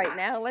 quiet right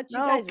now. Let you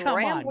No, guys come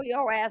ramble on.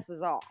 your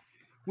asses off.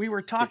 We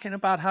were talking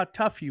about how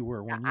tough you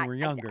were when you I- were I-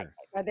 younger.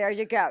 Well, there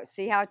you go.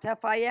 See how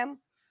tough I am?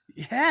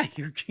 Yeah,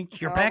 you're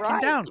All backing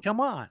right. down. Come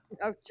on.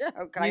 No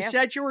joke. You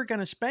said you were going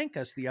to spank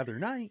us the other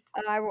night.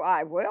 I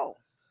will.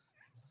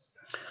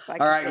 If I All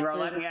can right, get Ro,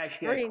 through let this me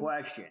ask you a screen.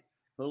 question.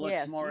 Who looks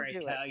Yes, more you do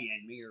it.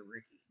 Italian, me or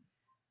Ricky?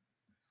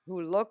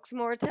 Who looks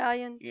more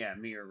Italian? Yeah,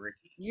 me or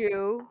Ricky.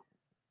 You.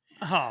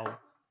 Oh,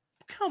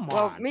 come on.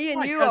 Well, me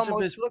and Why, you 'cause of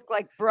almost his- look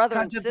like brother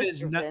and 'cause of his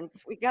sister, no-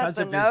 Vince. We got 'cause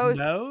the of his nose.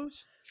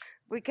 nose?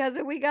 Because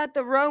we got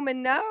the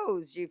Roman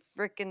nose, you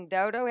frickin'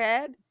 dodo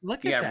head.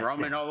 Look Yeah, at that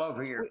roaming thing. all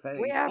over your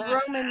We face. have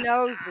Roman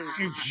noses.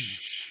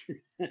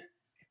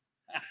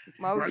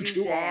 Mow Right you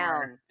you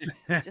are.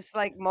 down. Just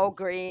like Mo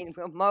Green.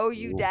 We'll mow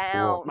you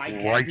down. My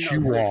Right dad's you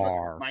nose was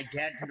are. my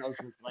dad's nose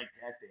was like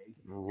that big.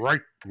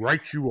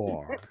 Right you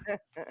are.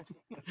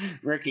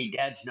 Ricky,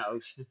 dad's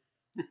nose.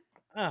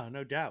 Oh,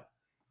 no doubt.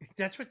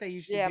 That's what they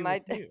used to Yeah, do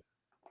with you.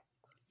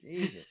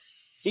 Jesus.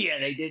 Yeah,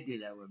 they did do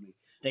that with me.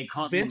 They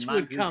called me Vince would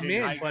mongoose come in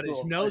in, high but his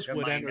school nose because of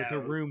would my enter the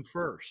nose. room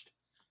first.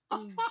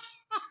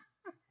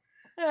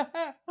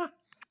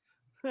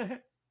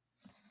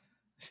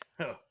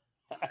 Oh.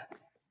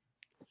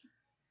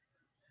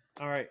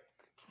 All right. Hey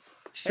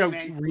So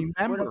man, what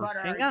remember, about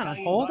our hang on,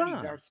 Italian hold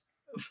buddies? on.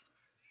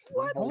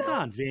 What Hold the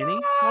on, Vinny.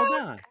 Hold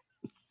fuck? on.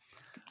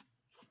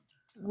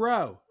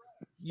 Ro,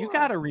 you What?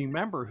 got to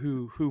remember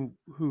who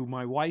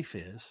my wife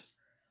is,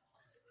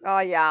 Oh,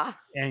 yeah.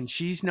 and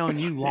she's known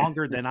you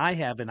longer than I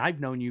have, and I've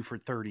known you for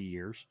 30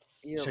 years.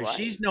 You're So right.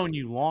 she's known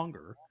you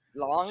longer. So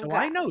Longer.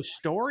 I know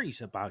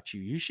stories about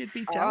you. You should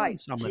be All telling right.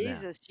 some of them.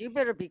 Jesus, you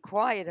better be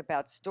quiet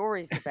about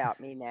stories about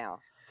me now.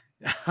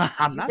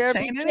 I'm You not better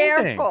saying be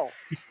anything. careful.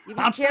 You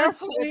be I'm not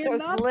careful what saying those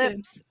nothing.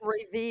 lips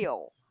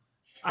reveal.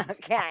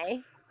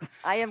 Okay?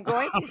 I am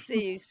going to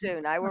see you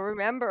soon. I will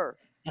remember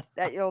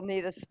that you'll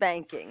need a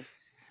spanking.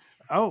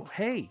 Oh,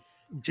 hey,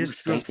 just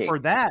spanking? for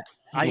that,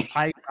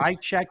 I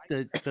checked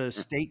the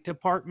State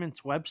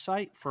Department's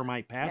website for my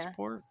Yeah.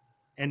 passport,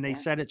 and they Yeah.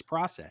 said it's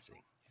processing.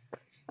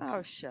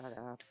 Oh, shut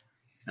up.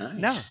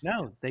 Nice.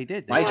 No, they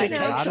did. They Why does said it they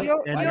take got so? it,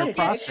 and Why they're does You'll it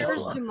take get so yours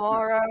processing. long?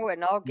 tomorrow,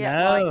 and I'll get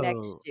mine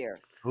next No. year.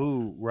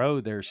 Ooh,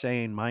 Ro, they're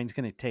saying mine's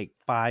going to take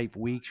 5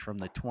 weeks from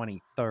the 23rd.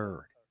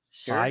 5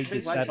 Seriously,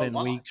 to why so 7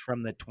 long? weeks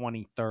from the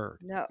 23rd.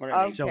 No, What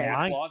are they So okay.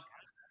 backlog?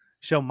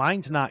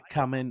 mine's not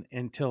coming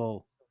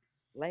until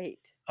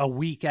Late. a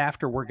week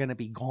after we're going to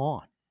be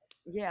gone.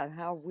 Yeah,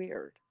 how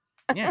weird.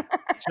 Yeah.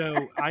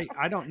 So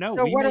I don't know.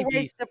 So We what may a be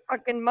waste of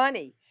fucking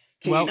money.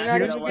 Can you well. You're not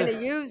not use Here's even your the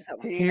going to use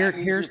them. Can you not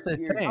use here's the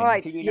your? All thing.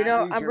 right, Can you you not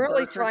know, use I'm your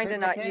really birth trying to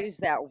not certificate? use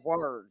that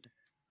word.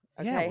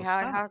 Yeah, Okay, well,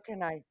 how stop.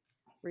 can I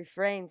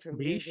refrain from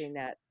Bish, using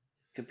that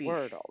Could be.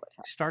 word all the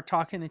time? start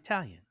talking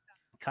Italian,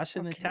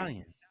 cussing Okay.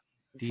 Italian.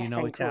 Do you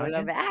know Vaffanculo,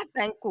 Italian?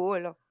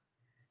 vaffanculo,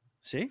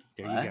 See,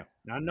 there you What? go.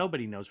 Now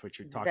nobody knows what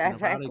you're talking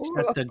about vaffanculo.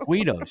 except the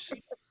Guidos.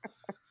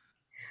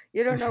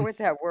 You don't know what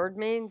that word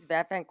means,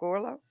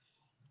 vaffanculo?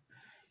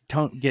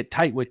 Get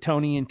tight with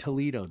Tony in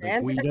Toledo, the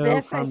And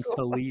Guido from vaffanculo.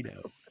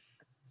 Toledo.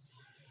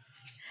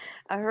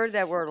 I heard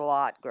that word a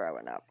lot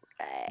growing up.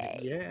 Okay.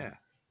 Yeah,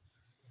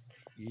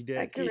 you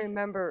I did.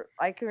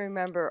 can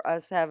remember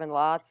us having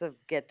lots of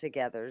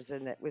get-togethers,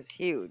 and it was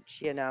huge,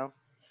 you know.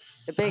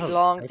 The big Oh,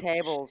 long that's,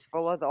 tables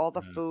full of all the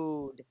uh,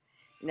 food,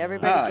 and uh,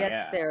 everybody Oh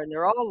gets yeah. there, and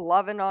they're all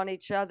loving on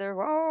each other.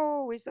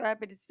 Oh, we're so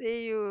happy to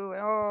see you.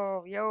 And,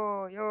 oh,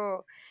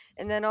 yo.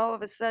 And then all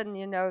of a sudden,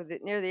 you know,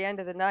 that near the end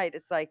of the night,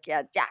 it's like,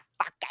 yeah,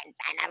 fucking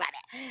son of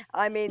a.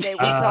 I mean, they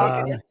were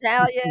talking uh,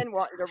 Italian,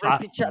 wanting to rip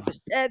fi- each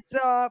other's heads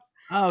off.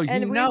 oh, you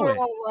And we know were it.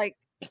 all like,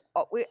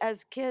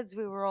 as kids,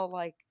 we were all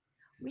like,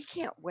 we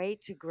can't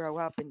wait to grow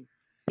up and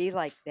be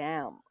like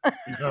them.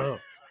 No.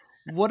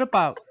 What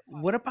about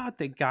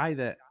the guy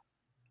that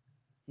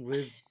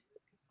lived?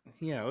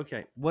 Yeah,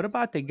 okay. What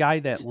about the guy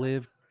that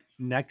lived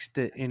next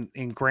to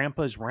in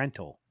Grandpa's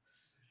rental,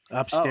 Oh,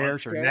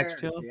 upstairs or next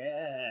to upstairs. him?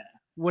 Yeah.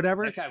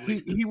 Whatever. That guy was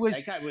He was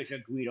that guy was a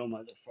Guido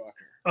motherfucker.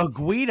 a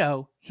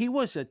Guido. He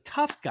was a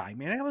tough guy,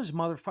 man. That was a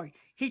motherfucker.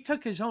 He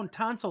took his own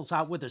tonsils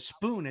out with a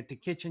spoon at the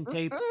kitchen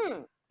table.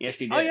 Mm-mm. Yes,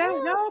 he Oh did. yeah,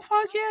 Mm. no,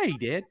 fuck yeah, he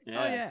did. Oh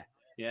Yeah. yeah,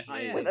 Yeah. oh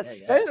Yeah. yeah. With Yeah. a Yeah.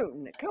 Yeah.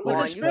 spoon. Come With a With a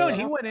on, you spoon, he spoon.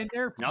 can't. went in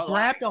there, No lie.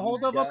 grabbed a He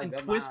hold of him, dug and him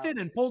twisted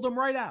out. and pulled him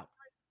right out.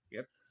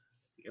 Yep.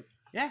 Yep.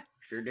 Yeah,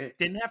 Sure did.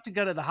 didn't have to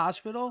go to the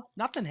hospital.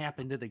 Nothing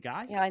happened to the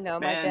guy. Yeah, I know.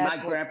 My Man, dad my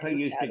pulled grandpa teeth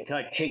used out to of.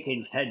 cut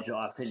chickens' heads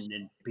off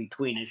in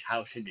between his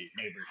house and his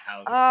neighbor's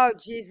house Oh,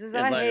 Jesus,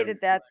 and I let him.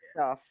 hated that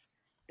stuff.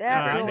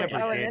 That I really. Grandpa never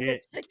did Oh, and that. did then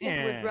the it.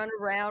 chicken would Yeah, run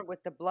around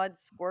with the blood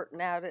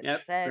squirting out Yep.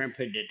 its head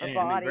Grandpa did or that. yeah. Him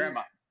and body.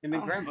 grandma. Him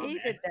and I grandma,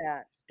 hated man.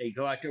 that. They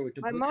go out there with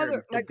the My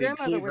butcher, the big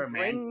grandmother cleaver, would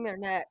man. wring their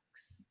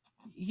necks.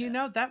 You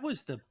know that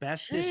was the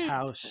bestest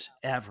house Jesus.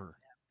 ever.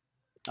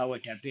 Oh,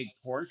 with that big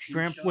porch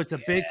and stuff. With the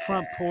big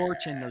front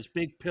porch and Yeah. those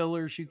big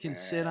pillars you can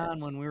sit Yeah. on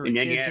when we were And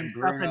then you kids had and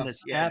stuff, and Bruno. the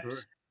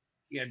steps.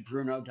 You had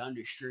Bruno down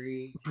the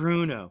street.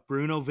 Bruno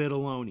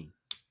Vitelloni.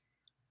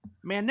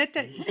 Man,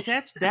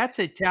 that's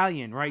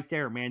Italian right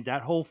there, man.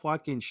 That whole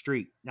fucking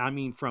street. I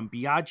mean, from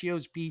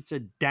Biagio's Pizza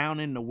down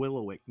into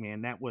Willowick,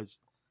 man. That was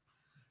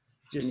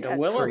just Into Yeah,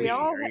 see, crazy. Willoughby.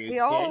 Are you we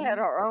all had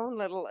kidding? our own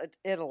little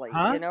Italy. You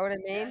Huh? know what I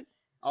Yeah. mean?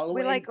 All the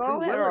We way like through all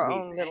had our Willoughby,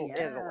 own man. little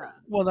Yeah. Italy.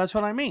 Well, that's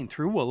what I mean.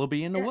 Through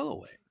Willoughby into Yeah.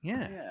 Willowick.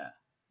 Yeah. Yeah.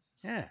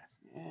 Yeah.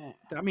 Yeah.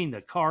 I mean,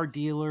 the car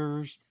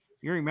dealers.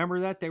 You remember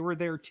that? They were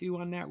there too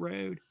on that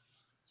road.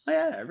 Oh,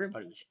 yeah.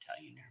 Everybody was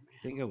Italian there, man.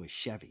 I think it was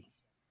Chevy.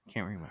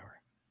 Can't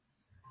remember.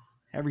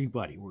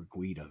 Everybody were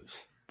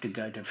Guidos.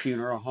 The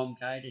funeral home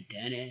guy, the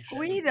dentist.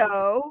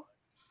 Guido.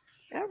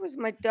 That was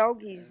my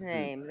doggy's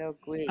name, little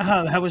Oh,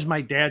 Gweets. that was my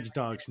dad's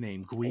dog's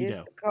name, I used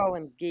Guido. to call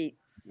him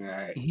Geets.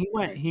 Right. He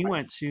went. Right. He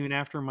went soon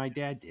after my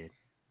dad did.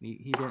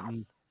 He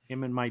didn't.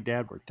 Him and my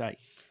dad were tight.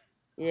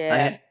 Yeah, I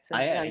had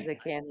sometimes they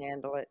can't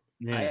handle it.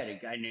 I Yeah. had a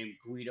guy named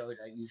Guido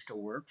that used to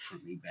work for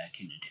me back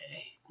in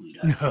the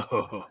day. Guido.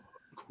 No,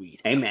 Guido.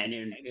 Hey man,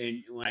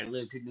 and when I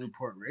lived in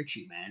Newport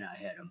Richie, man, I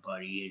had a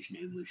buddy. His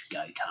name was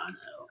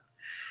Gaetano.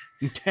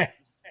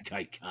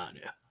 Gaetano.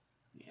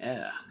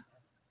 Yeah,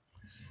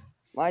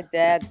 My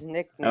dad's that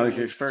nickname was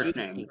his was first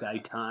name, Cheeky.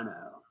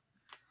 Gaetano.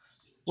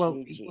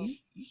 Well,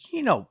 Gigi.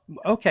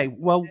 okay.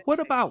 Well, what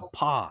about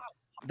Pa?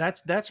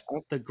 That's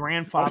the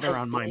grandfather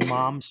Uncle on my Dave.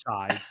 mom's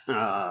side,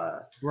 Uh,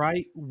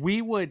 right?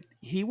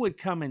 He would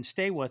come and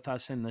stay with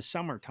us in the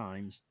summer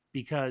times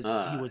because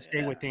he would stay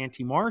yeah, with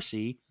Auntie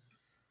Marcy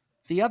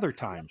the other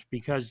times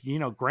because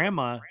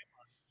Grandma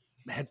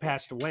had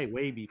passed away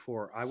way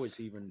before I was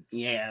even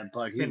yeah,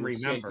 but he can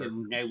was sick, remember.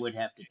 and they would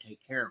have to take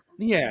care of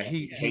him. Yeah, They'd have to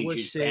he change was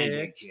his sick.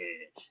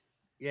 bandages.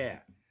 Yeah.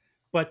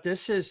 But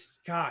this is,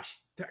 gosh,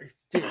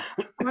 dude,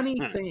 funny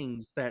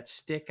things that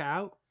stick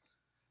out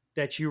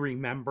that you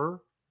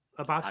remember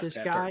about Hot this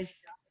peppers, guy.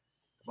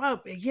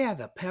 Well, yeah,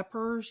 the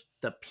peppers,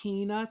 the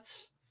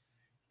peanuts,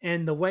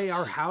 and the way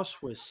our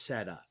house was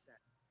set up.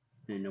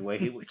 and the way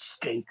he would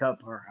stink up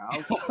our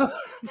house.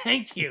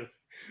 Thank you.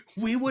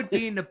 We would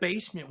be in the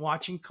basement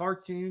watching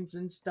cartoons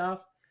and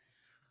stuff,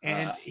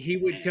 and he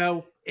would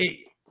go.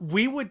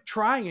 We would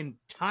try and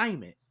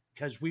time it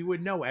because we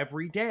would know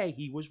every day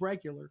he was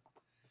regular.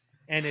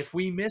 And if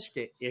we missed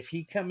it, if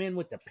he come in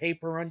with the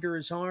paper under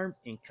his arm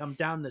and come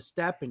down the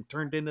step and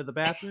turned into the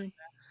bathroom,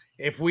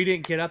 if we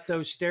didn't get up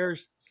those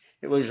stairs,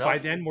 It was by over.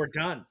 then we're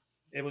done.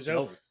 It was Over.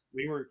 over.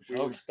 We were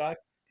Over. stuck,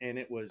 and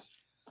it was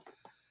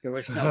There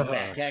was no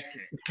back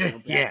exit. No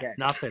back yeah, exit.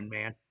 nothing,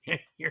 man.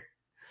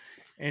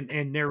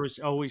 and there was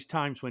always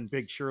times when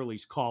Big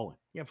Shirley's calling.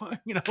 Yeah,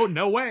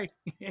 no way,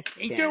 ain't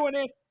Can't.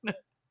 doing it.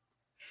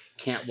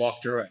 Can't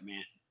walk through it,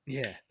 man.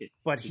 Yeah, It-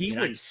 but it he get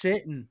would on-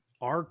 sit in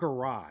our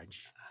garage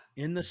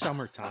in the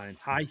summertime,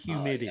 high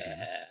humidity. Oh,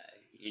 yeah.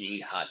 You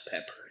need hot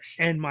peppers.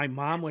 And my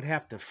mom would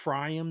have to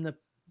fry him the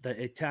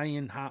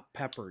Italian hot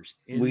peppers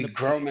in We the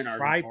grow them in our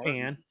fry garden.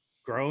 pan,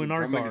 grow We in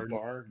our grow 'em in the garden.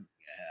 garden.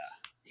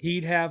 Yeah.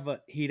 He'd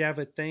have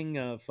a thing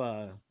of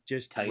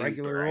just Italian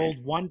regular bread.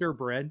 old Wonder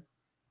Bread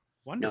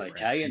from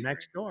Italian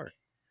next door.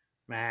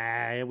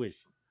 It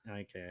was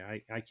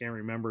okay. I can't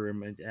remember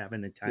him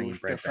having It Italian was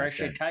bread the back fresh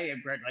then.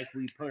 Italian bread like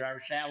we put our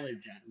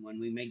salads on when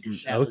we make the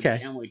salad Okay,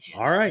 sandwiches.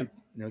 all right,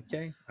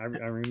 okay. I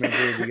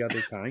remember the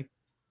other time,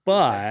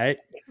 but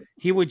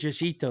he would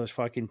just eat those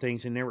fucking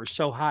things, and they were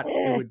so hot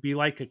it would be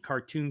like a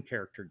cartoon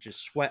character,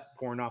 just sweat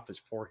pouring off his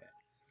forehead.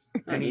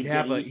 And he'd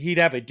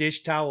have a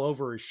dish towel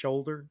over his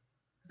shoulder.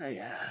 Oh,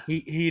 yeah.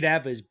 He'd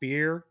have his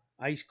beer,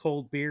 ice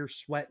cold beer,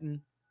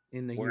 sweating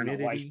in the Wearing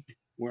humidity.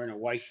 a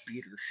white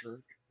beater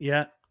shirt.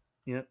 Yeah.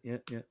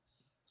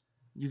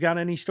 You got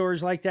any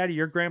stories like that of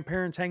your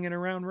grandparents hanging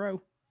around,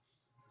 Ro?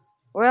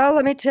 Well,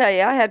 let me tell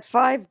you, I had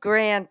 5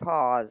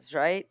 grandpas,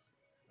 right?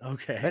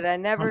 Okay. But I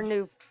never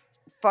knew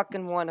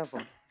fucking one of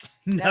them.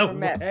 No Never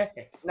met.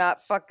 way.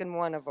 Not fucking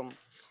one of them.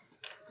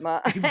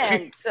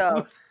 And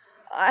so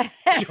I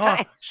So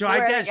I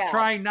swear to guess God.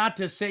 trying not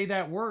to say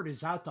that word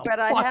is out the But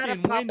I had a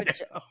fucking Papa window.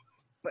 Joe.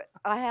 But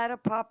I had a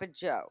Papa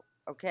Joe,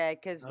 okay?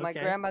 Because my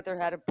Okay. grandmother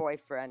had a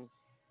boyfriend,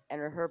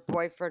 and her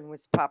boyfriend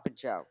was Papa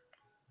Joe.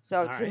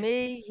 So All to right.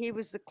 me, he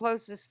was the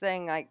closest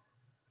thing I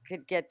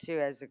could get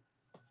to as a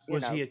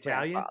Was he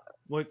Italian?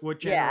 grandfather.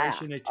 What Yeah.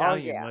 generation Oh,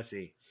 Italian yeah. was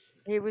he?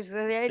 He was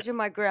the age of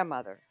my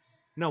grandmother.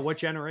 No, what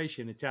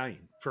generation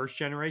Italian? First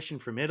generation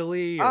from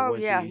Italy, or Oh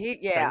was yeah, he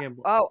yeah. second?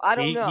 Oh, I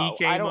don't He know.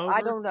 came over.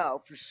 I don't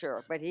know for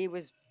sure, but he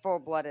was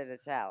full-blooded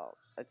Italian.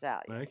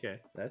 Okay,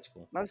 that's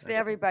cool. Mostly That's cool.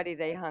 everybody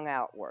they hung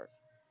out with.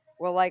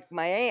 Well, like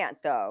my aunt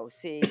though,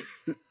 see,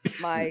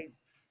 my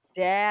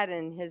dad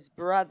and his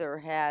brother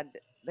had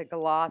the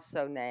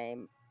Galasso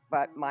name,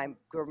 but my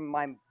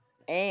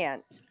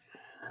aunt,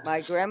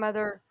 my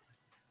grandmother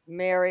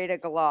married a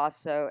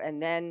Galasso,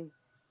 and then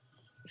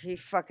he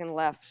fucking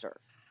left her,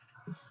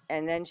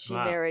 and then she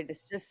Wow. married a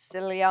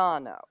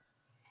Siciliano.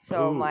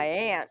 So my Ooh.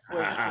 aunt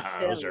was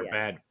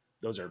Sicilian.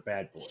 Those are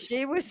bad boys.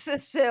 She was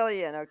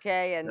Sicilian,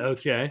 okay, and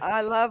Okay.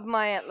 I love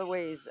my Aunt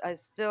Louise. I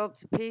still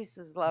to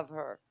pieces love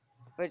her,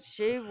 but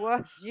she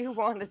was, you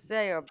want to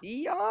say a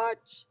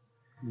biatch?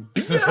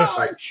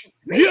 Biatch!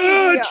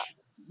 Biatch!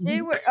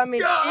 She was, I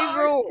mean, she Biatch!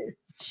 ruled.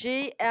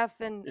 She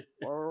effing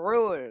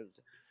ruled.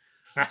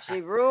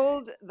 She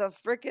ruled the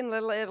freaking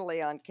Little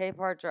Italy on Cape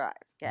Hart Drive,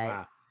 okay?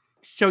 Wow.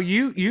 So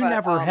you But,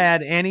 never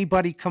had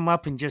anybody come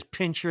up and just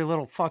pinch your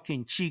little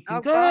fucking cheek and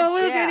Oh, go, God, "Oh,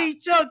 look at yeah.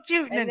 he's so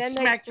cute," and And then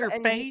then smack your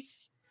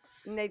face?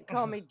 And they'd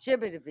call me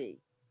Jibbidabee.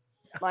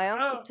 My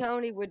Uncle Oh.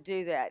 Tony would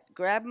do that.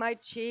 Grab my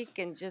cheek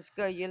and just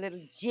go, "You little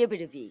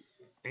Jibbidabee."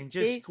 And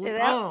See, just so squeeze.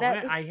 that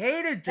Man, was I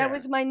hated that. that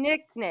was my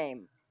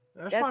nickname.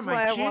 That's my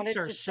why I cheeks wanted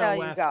are to so tell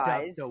you effed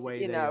guys, up the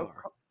way you they know,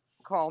 are.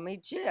 call me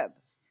Jib.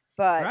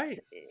 But Right.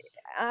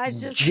 I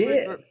just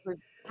Jib.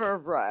 prefer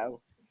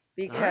Ro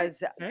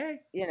because Hey.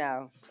 you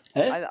know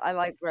Huh? I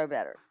like Ro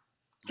better.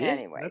 Good.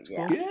 Anyway, That's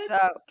yeah. cool. Good.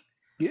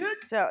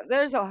 So Good.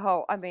 there's a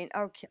whole. I mean,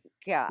 okay,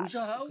 God, Who's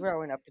a hoe?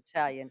 growing up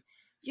Italian,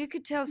 you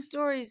could tell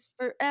stories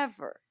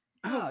forever.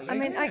 Oh, I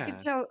mean, I yeah. could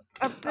tell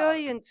a Oh,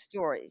 billion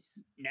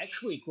stories.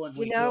 next week when You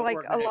we know, do it, like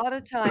we're a gonna. lot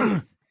of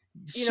times,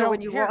 So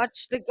when you here,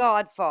 watch The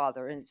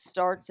Godfather and it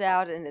starts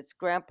out and it's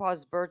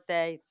Grandpa's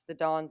birthday, it's the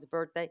Don's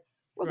birthday.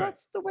 Well, right,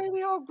 that's the way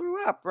we all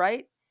grew up,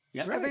 right?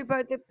 Yep. right.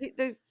 Everybody,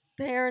 the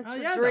parents Oh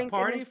were yeah, the drinking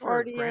party and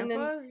for partying, and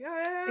Grandpa.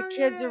 Yeah, the yeah,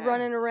 kids are yeah.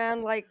 running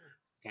around like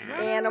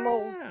Right,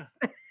 animals.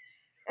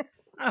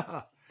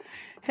 right.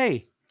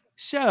 Hey,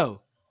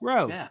 so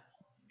Ro, Yeah.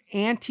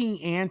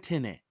 Auntie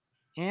Antoinette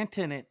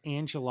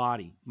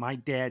Angelotti, my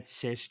dad's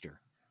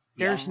sister.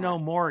 Yeah. There's no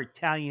more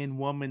Italian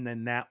woman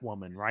than that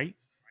woman, right?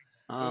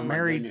 Oh my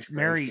Married goodness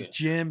married gracious.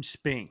 Jim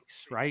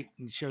Spinks, right?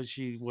 And so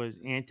she was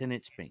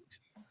Antoinette Spinks,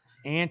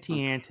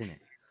 Auntie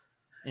Antoinette,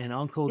 and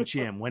Uncle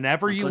Jim.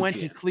 Whenever you Uncle went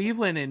to Jim.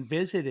 Cleveland and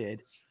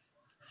visited,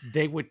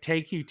 they would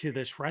take you to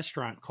this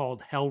restaurant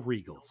called Hell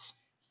Regals,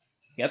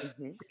 Yep.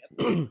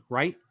 hmm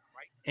right?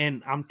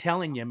 And I'm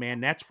telling you, man,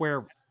 that's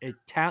where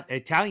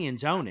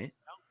Italians own it,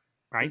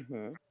 right?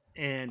 hmm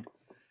And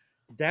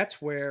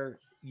that's where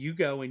you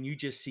go and you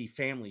just see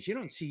families. You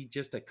don't see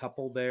just a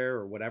couple there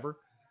or whatever.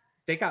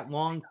 They got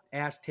long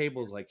ass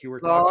tables like you were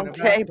talking Long about,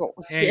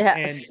 tables. and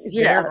Yes.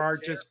 there are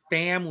Yes. just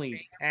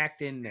families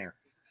packed in there,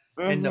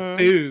 and the hmm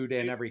food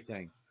and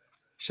everything.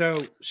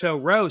 So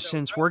Rose,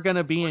 since we're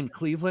gonna be in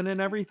Cleveland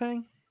and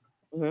everything,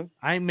 hmm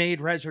I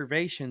made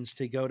reservations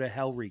to go to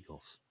Hell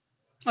Regals.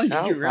 Oh, did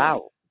Oh, you really?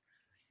 wow.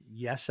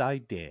 Yes, I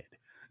did.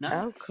 Nice.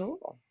 Oh,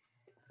 cool.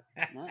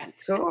 Nice.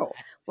 Cool.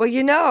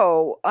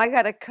 Well, I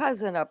got a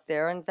cousin up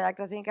there. In fact,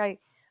 I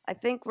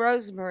think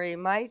Rosemary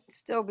might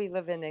still be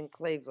living in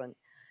Cleveland.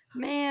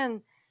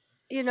 Man,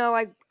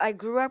 I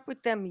grew up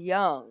with them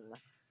young.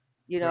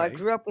 I Right.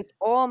 grew up with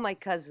all my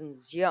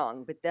cousins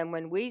young, but then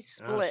when we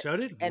split So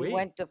did and we.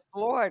 went to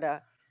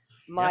Florida,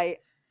 Yep. my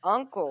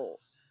uncle,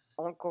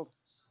 Uncle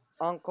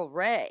Uncle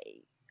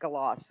Ray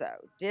Galasso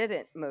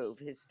didn't move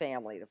his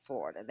family to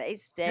Florida. They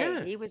stayed.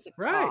 Yeah. He was a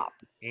Right. cop.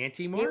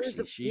 Auntie He was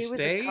Marcy, a she he was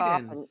a stayed,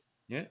 cop, and and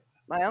yeah.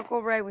 my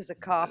Uncle Ray was a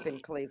cop in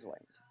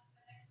Cleveland,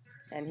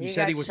 and You he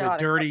said he got was a shot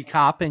a dirty couple.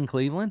 cop in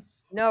Cleveland.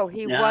 No,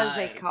 he was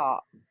a Nice.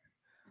 cop,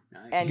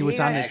 Nice. and He he was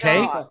on got the Bad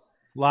take. shot. people.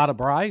 A lot of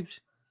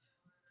bribes.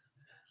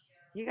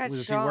 He got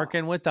Was he shot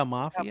working with the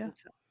a couple mafia?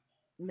 times.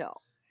 No,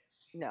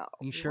 no,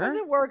 You he sure?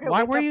 wasn't working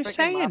Why with were the you freaking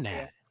saying mafia.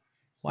 that?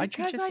 Why'd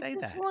you Because just I say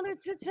just that?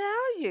 wanted to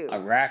tell A you.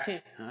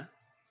 racket, huh?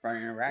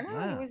 Running a racket.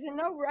 No, he Wow. was in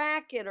no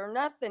racket or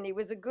nothing. He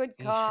was a good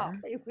You cop. sure?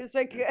 He was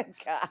a good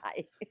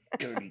guy.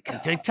 Dirty A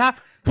good cop.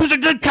 cop? Who's a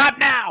good cop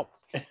now?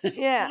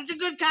 Yeah. Who's a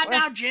good cop Well,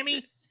 now,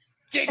 Jimmy?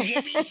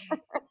 Jimmy.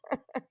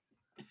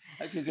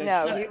 That's a good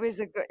no, slip.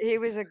 he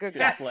was a good Good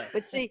guy. slip.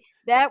 But see,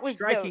 that was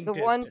Striking the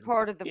one distance.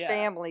 part of the Yeah.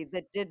 family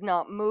that did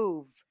not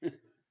move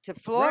to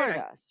Right.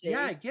 Florida. Yeah,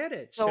 I See, get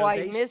it. so So I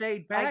they missed.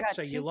 stayed I back, got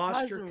so you two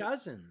lost your cousins.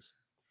 cousins.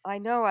 I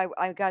know.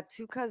 I got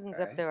two cousins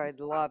up Okay. there. I'd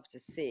love to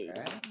see,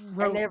 Okay.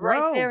 and they're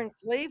right there Ro, in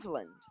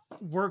Cleveland.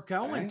 we're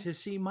going Okay. to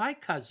see my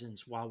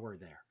cousins while we're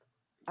there.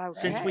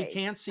 Since Okay. we Okay.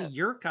 can't see So,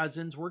 your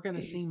cousins, we're going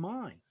to see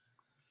mine.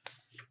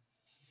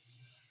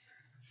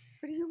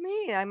 what do you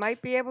mean? I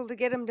might be able to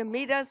get them to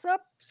meet us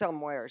up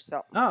somewhere or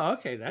something. Oh,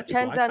 okay, that's cool.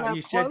 Depends I on thought how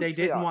you said they close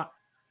we didn't are. want.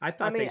 I I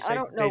thought they mean, I said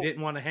don't they know.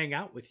 didn't want to hang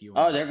out with you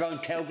Oh, anymore. they're going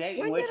tailgating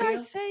When with did I you?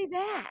 say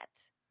that?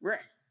 Right.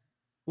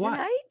 What?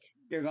 Tonight?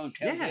 They're going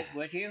Yeah, tailgate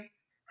with you? I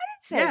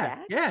didn't say yeah,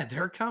 that. yeah.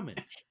 They're coming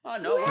Oh,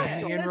 You no to ask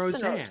way. the hang in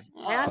Roseanne. listeners.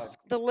 Oh, Ask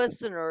the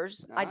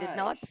listeners. I did nice.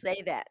 not say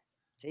that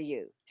to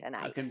you How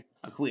tonight. can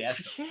we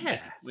ask them? Yeah,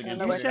 We I don't didn't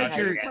know you put what it the said out hell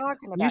there you're yet.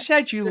 talking you about.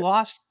 said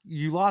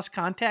you lost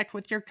contact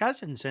with your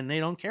cousins and they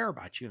don't care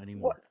about you What?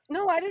 anymore.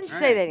 No, I didn't All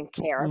say right. they didn't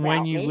care When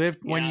about you me. lived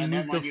when you And then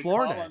moved to when you call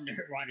Florida, them, they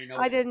want to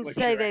I know didn't what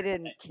say your. they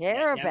didn't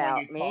care Then when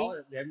you about call me.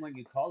 her, then when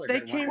you call her, they they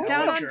want to came What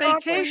know down the on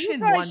fuck? Will you vacation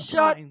guys one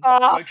shut time.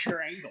 up? what's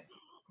your angle?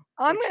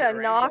 I'm What's gonna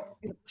your knock angle?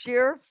 the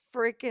pure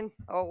freaking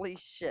holy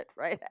shit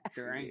right out What's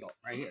your of you. angle?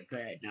 Right here. Go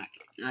ahead, knock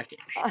it. Knock it.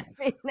 I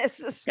mean, this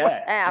is Go what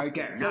ahead. Right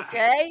there. happens, Knock it.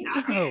 okay?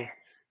 Knock it. No,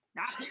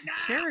 Knock it down.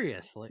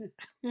 seriously,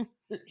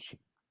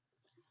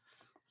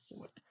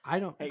 I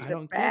don't Hey, To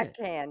get it.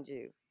 backhand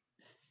you.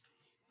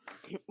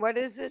 What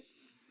is it?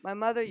 My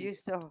mother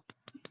used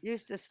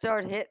to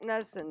start hitting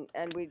us,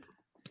 and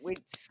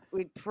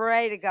we'd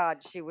pray to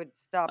God she would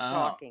stop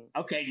talking,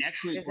 okay.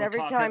 Next week because we'll every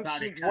talk time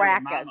about she'd Italian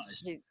whack us,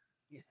 mamas.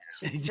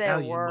 she'd say a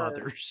Italian word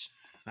mothers.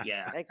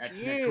 Yeah, like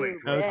that's next week.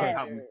 "you We'll Okay.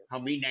 talk better." how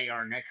mean they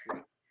are next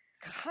week.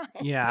 God,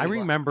 Yeah, I Tell you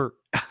what, remember.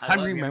 I I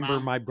love your remember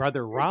mom. my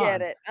brother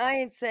forget Ron. it. I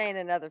ain't saying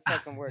another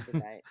fucking word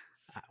tonight.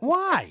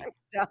 Why? I'm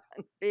done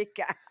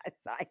because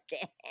I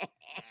can't.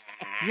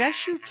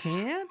 Yes, you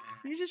can.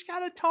 You just got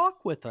to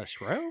talk with us,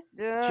 Ro.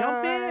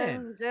 Jump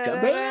in. Dun,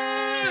 Come dun,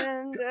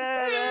 in. dun,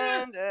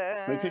 dun,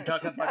 We can dun.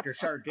 talk about your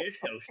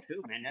Sardiscos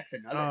too, man. That's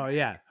another Oh night.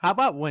 yeah. How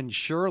about when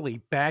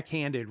Shirley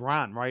backhanded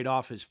Ron right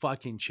off his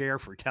fucking chair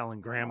for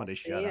telling Grandma Oh, to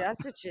see, shut up?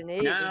 that's what you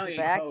need is No, a he told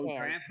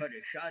backhand. Grandpa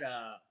to shut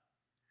up.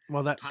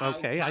 Well, that Power,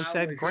 okay. I power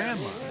said was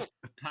Grandma.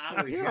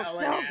 Pa was You don't yelling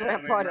tell at him,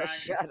 Grandpa and to Ron,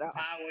 shut up.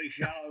 Pa was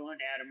yelling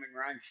at him,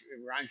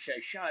 and Ron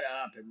said, "Shut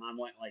up!" And Mom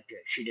went like this.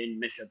 She didn't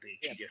miss a beat.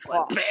 She Yeah, just went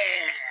pop. bam,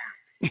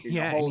 and the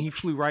Yeah, and he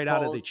flew right out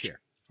of the whole, chair,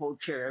 whole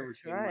chair, That's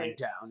everything right. went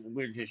down, and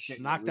we were just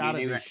sitting there. knocked out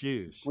of his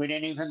shoes. We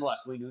didn't even look.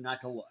 We knew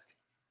not to look.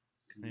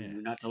 We Yeah.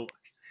 knew not to look.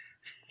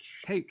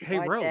 Hey,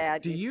 My Ro,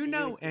 dad do used you to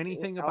know use his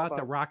anything about the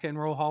elbows. Rock and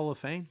Roll Hall of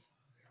Fame?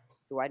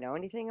 Do I know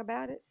anything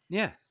about it?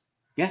 Yeah.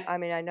 Yeah, I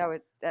mean, I know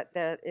that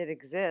it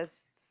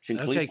exists. it's in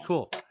Okay, Cleveland.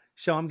 cool.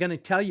 So I'm going to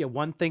tell you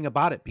one thing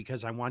about it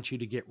because I want you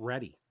to get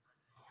ready.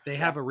 They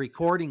have a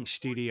recording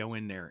studio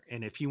in there.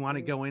 And if you want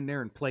to Mhm. go in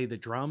there and play the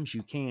drums,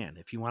 you can.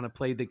 If you want to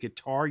play the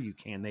guitar, you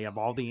can. They have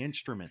all the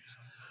instruments.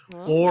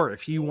 Huh? Or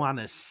if you want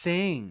to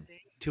sing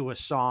to a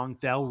song,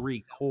 they'll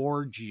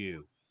record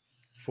you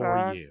for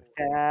Fuck you.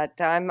 that.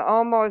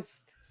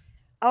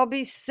 I'll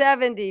be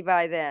 70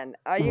 by then.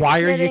 Are you Why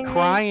are you kidding me?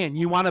 crying?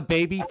 You want a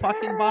baby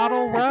fucking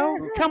bottle, Ro?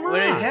 Come What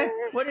is on.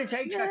 that? What has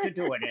age got to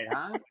do with it,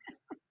 huh?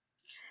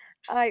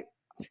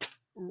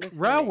 Listen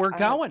to Ro, me. we're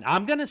going.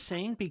 I'm going to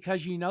sing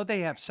because you know they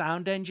have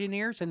sound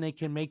engineers and they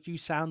can make you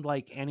sound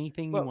like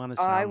anything you Well, want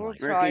to I sound will like.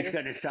 try Ricky's to.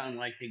 gonna sound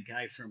like the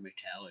guy from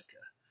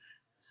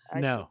Metallica. I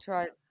No. should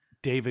try.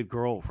 David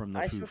Grohl from the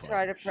I Foo shall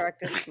try to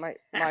Fighters. practice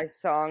my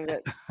song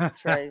that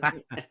Trey's.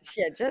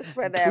 Yeah, just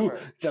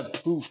whatever. The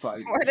Pooh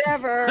Fighters.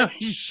 Whatever.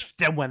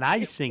 Then when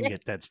I sing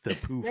it, that's the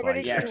Pooh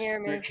Nobody Fighters. can hear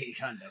me.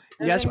 Ricky's on the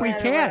Pooh Yes, Doesn't we matter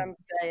what can. I'm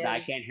saying. I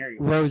can't hear you.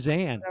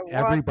 Roseanne, So what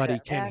everybody the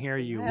can F- hear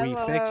you.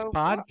 Hello. We fix Oh,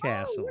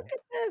 Podcastle. look at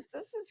this.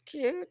 This is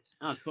cute.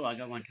 Oh, cool. I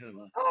got one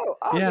too. Oh,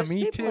 Yeah, there's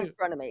me people in too.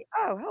 front of me.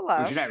 Oh,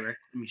 hello. Where's that, Rick?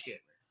 Let me see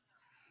it.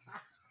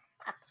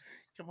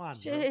 Come on, bro.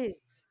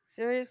 Jeez,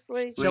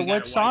 seriously? So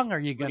what song are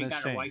you What do going you to got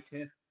a sing? white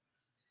tip?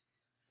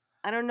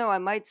 I don't know. I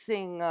might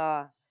sing.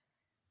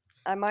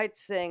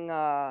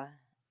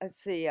 Let's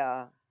see.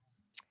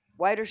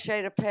 Whiter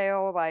Shade of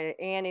Pale by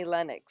Annie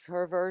Lennox.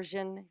 Her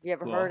version. You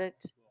ever heard Cool.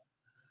 it?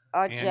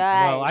 Oh, And,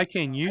 jazz. well, I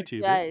can YouTube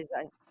it. Jazz.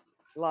 I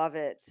love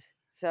it.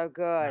 So All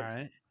good.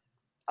 right.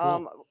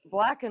 Cool.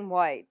 Black and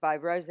White by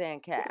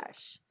Roseanne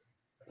Cash.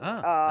 Oh,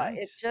 It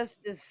nice.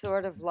 just is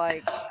sort of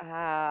like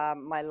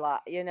my life.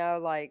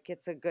 Like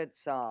it's a good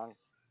song.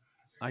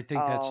 I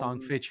think that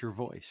song fits your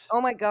voice. Oh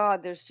my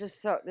God, there's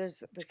It's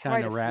quite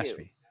kind a of few.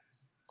 raspy.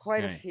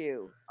 Quite a Right.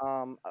 few.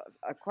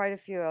 Quite a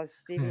few.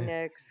 Stevie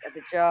Nicks,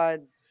 the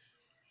Judds.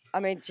 I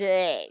mean,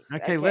 jeez.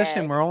 Okay,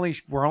 listen, we're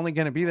only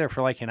going to be there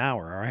for like an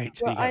hour, all right?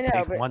 So Well, you I got to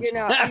know, pick but one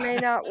song. I may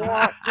not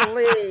want to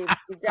leave.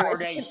 You guys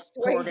can days-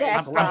 swing 4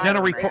 back days by I'm gonna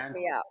and record- pick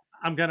me up.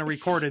 I'm going to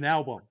record an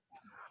album.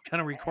 I'm going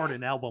to record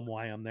an album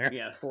while I'm there.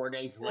 Yeah, 4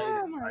 days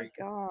later. Oh my right?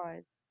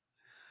 God.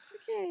 I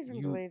can't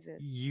even believe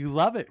this. You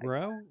love it,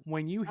 Ro.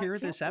 When you hear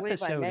can't this believe I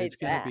episode, made it's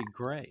going to be that.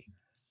 great.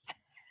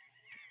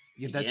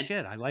 Yeah, You that's did?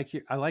 good. I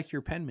like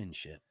your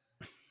penmanship.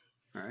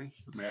 All right,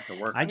 I'm gonna have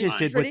to work. I on just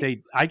mine.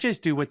 did I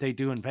just do what they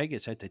do in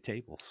Vegas at the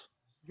tables.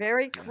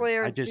 Very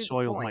clear. I just to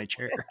soiled the my point.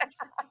 chair.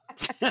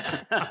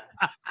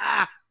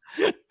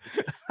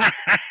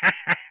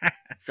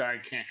 Sorry,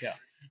 can't go.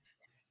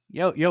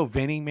 Yo,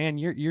 Vinny, man,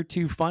 you're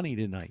too funny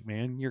tonight,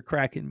 man. You're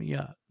cracking me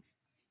up.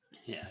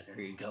 Yeah, there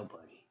you go,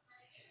 buddy.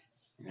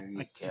 There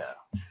you go.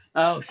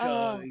 Oh, so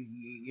Oh.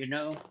 you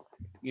know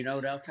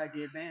what else I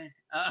did, man?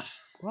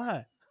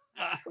 What?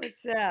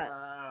 What's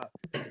that?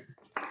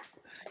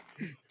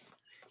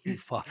 You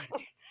fuck.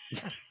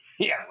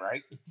 Yeah,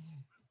 right.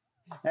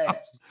 Hey,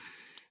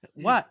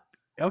 What?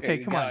 There Okay,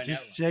 you come go, on. that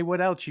Just one. say what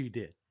else you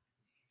did.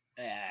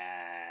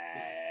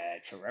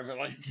 it's a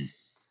revelation.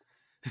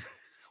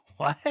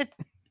 What?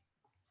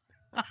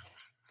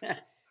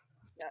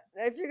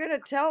 If you're gonna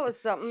tell us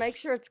something, make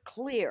sure it's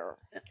clear.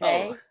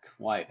 Okay. Oh,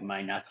 why am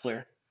I not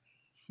clear?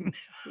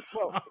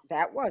 Well,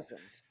 that wasn't.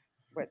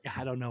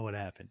 I don't know what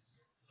happened.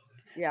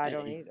 Yeah, I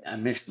don't either. I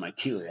missed my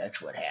cue.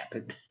 That's what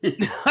happened.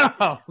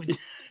 Oh,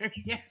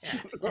 yeah.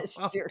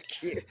 Missed your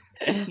cue.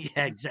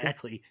 Yeah,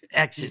 exactly.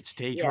 Exit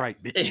stage Yes. right,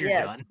 bitch. You're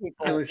Yes, done.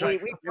 people. We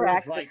it was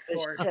practice like this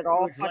four- shit it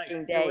all was like-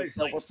 fucking it day, was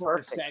so like we're 4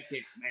 perfect.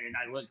 seconds, man, and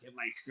I looked at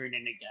my screen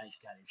and the guy's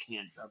got his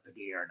hands up in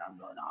the air, and I'm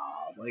going,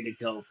 "Oh, way to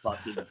go,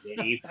 fucking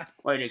Vinny!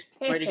 Way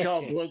to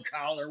go, blue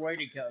collar! Way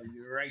to go!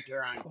 You're right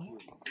there on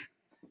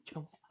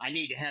cue." I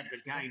need to have the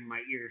guy in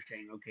my ear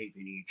saying, "Okay,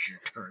 Vinny, it's your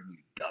turn,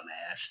 you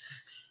dumbass."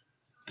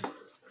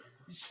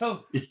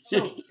 So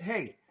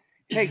hey,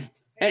 Anyway,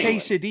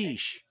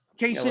 quesadilla.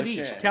 what's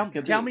Quesadilla. that? Tell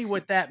Caboose. me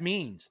what that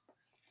means.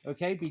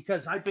 Okay,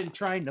 because I've been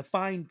trying to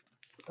find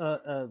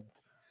a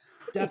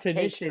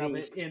definition of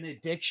it Quesadilla. in a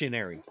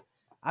dictionary.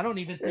 I don't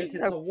even think There's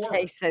it's a no word.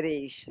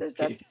 quesadilla.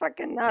 That's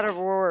fucking not a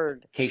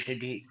word.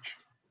 quesadilla.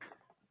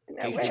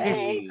 No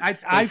Quesadilla. way.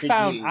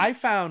 I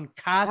found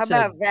How casa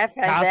about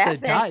casa dice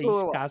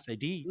vafanculo? casa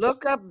dice.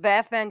 Look up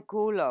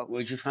vafanculo.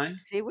 What'd you find?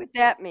 See what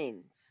that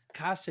means.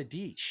 Casa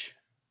dice.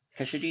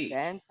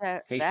 Quesadilla.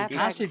 Quesadilla.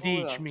 Casa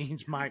dice Vafanculo.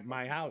 means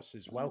my house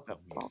is welcome.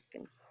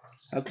 Fucking-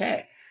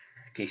 Okay.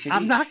 Quesadilla.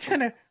 I'm not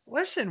gonna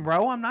listen,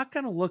 Ro. I'm not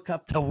gonna look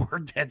up the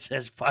word that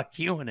says "fuck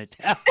you" in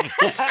Italian.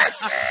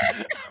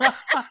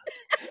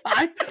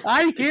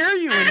 I hear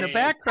you in the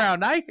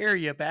background. I hear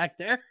you back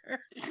there.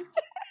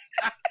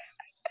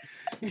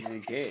 They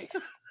did.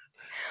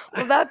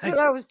 Well, that's what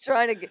I was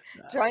trying to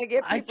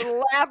get I people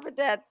to laugh at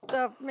that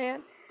stuff,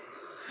 man.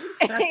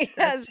 Because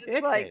that's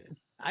it's like it.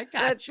 I got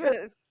that's you.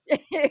 what.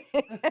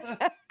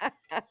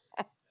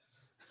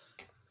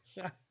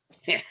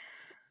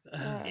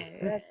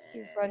 That's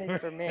too funny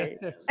for me.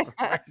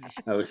 right,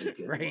 That was a good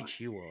one. right,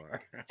 you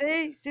are.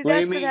 See, What do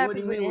you that's what mean? What do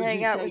happens you when mean? you Would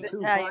hang you out say with too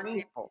Italian funny?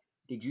 people.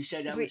 Did you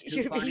say that We, was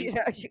too funny?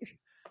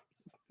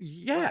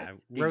 Yeah, Did you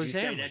say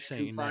Roseanne was that's too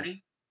saying that.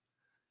 funny?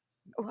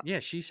 Yeah,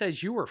 she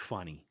says you were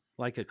funny,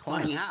 like a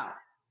Funny clown. how?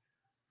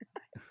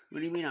 What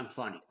do you mean I'm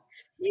funny?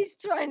 He's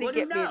trying to What?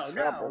 get me in No,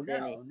 trouble,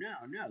 Vinny.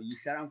 no. You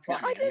said I'm No,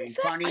 funny. I I didn't mean,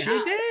 say. funny I She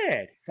how? didn't say.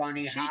 did.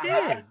 Funny She ha did.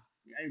 ha? What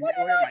What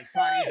did am I I? Funny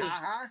say?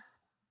 ha ha?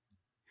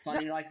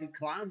 Funny like a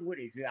clown? What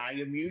is it? I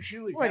amuse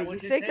you? Is What that do you what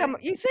this think? is?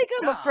 You think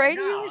I'm No, afraid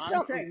of you no. or I'm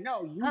something? saying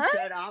no. You Huh?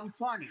 said I'm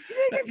funny. You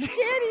think I'm scared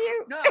of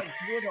you? No.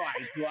 What do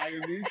I? Do I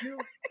amuse you?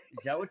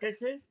 Is that what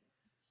this is?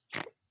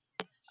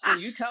 So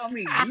you tell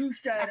me you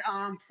said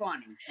I'm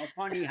funny. Well,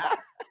 funny how?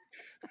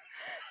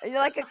 You're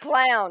like a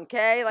clown,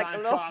 okay? Like a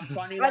So little I'm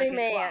funny funny like a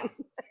man,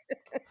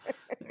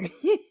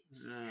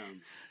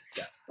 clown.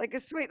 like a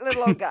sweet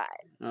little old guy.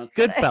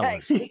 Okay.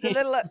 Goodfellas. Just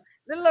a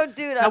little old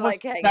dude I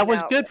like hanging that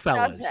was out with.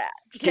 How's Goodfellas. that?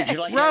 Did Okay. you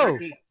like Ro,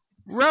 Eric?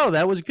 Ro,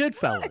 that was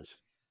Goodfellas.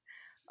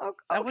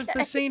 That was the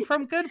Okay. scene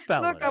from Look,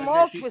 Goodfellas. I'm Oh,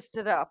 all just you-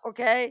 twisted up.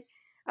 Okay.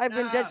 I've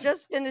been No.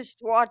 just finished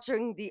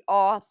watching The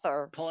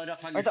Author Pull it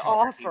up on or your The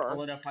phone. Ricky. Offer.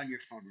 Pull it up on your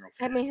phone real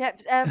I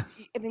fast.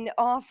 mean, The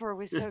Offer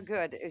was so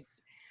good.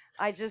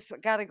 I just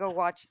got to go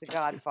watch The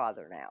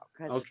Godfather now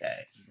because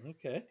Okay.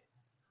 Okay.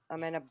 I'm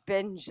gonna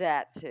binge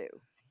that too.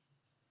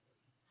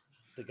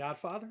 The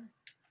Godfather?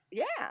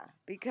 Yeah,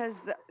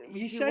 because You if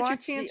you said you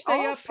watch can't The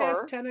stay up past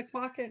Offer, 10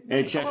 o'clock at night.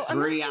 It's a well, I'm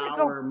not gonna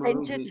go 3-hour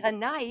binge it movie.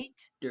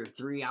 tonight. They're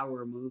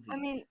 3-hour movies. I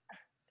mean,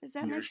 does that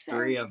And make there's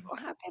 3 sense? of them.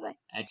 Well, how could I?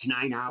 That's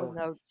 9 Well, hours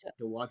no,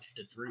 to watch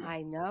the 3.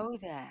 I know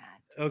that.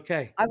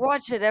 Okay. I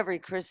watch it every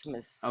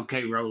Christmas.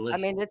 Okay, Ro, I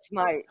listen. mean, it's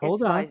my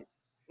Hold on.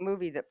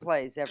 movie that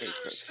plays every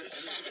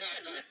Christmas.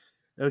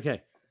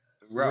 Okay.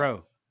 Ro.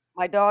 Ro.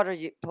 My daughter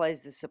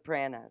plays The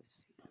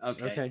Sopranos.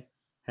 Okay. Okay.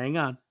 Hang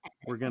on.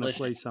 We're going to Listen.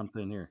 play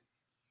something here.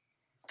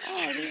 Oh,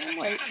 I didn't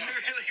wait. Really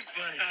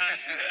funny.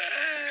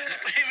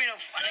 What do you mean I'm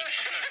funny?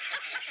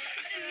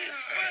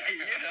 It's funny,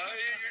 you know.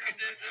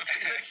 It's a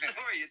good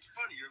story. It's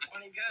funny. You're a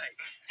funny guy.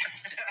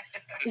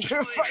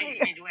 You're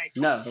funny. I mean, do I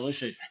talk? No,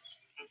 listen.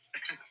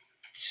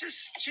 It's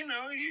just, you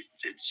know,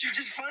 you're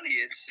just funny.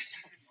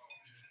 It's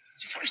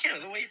funny, you know,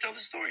 the way you tell the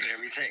story and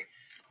everything.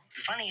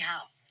 Funny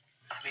how?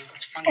 I mean,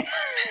 what's funny?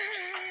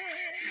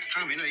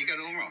 Tommy, no, you got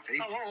it all wrong. Okay?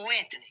 Oh,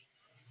 Anthony.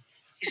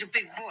 He's a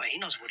big boy. He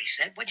knows what he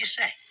said. What'd you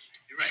say?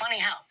 You're right. Funny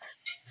how?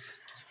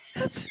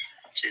 That's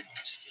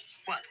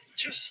What?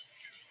 Just,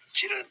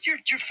 you know, you're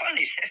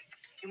funny.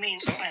 You mean,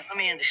 let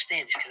me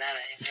understand this,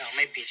 because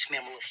maybe it's me,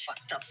 I'm a little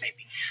fucked up,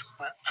 maybe.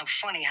 But I'm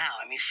funny how?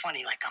 I mean,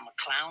 funny like I'm a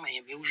clown, I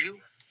amuse you.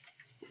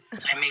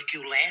 I make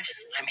you laugh.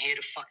 I'm here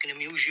to fucking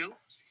amuse you.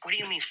 What do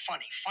you mean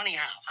funny? Funny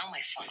how? How am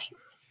I funny?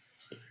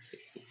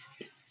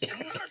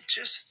 No,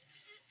 just,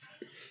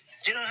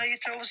 you know how you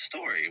tell a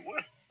story.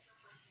 What?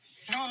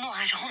 No,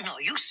 I don't know.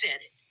 You said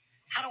it.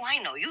 How do I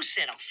know? You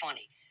said I'm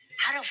funny.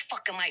 How the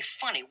fuck am I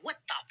funny? What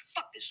the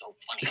fuck is so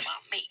funny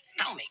about me?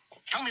 Tell me.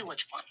 Tell me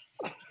what's funny.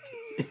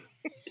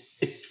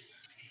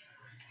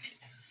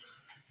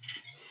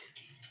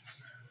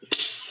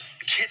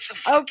 Get the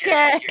fuck okay.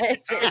 out of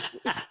here.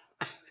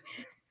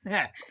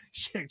 Yeah.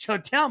 So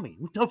tell me,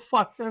 what the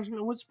fuck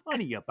was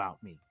funny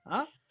about me?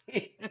 Huh? What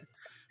are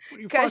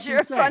you Because fucking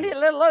you're a funny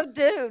saying? little old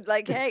dude.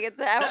 Like, hey, it's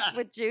out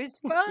with juice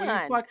What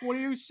fun. are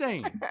you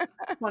saying?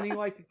 Funny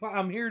like a clown.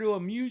 I'm here to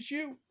amuse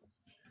you.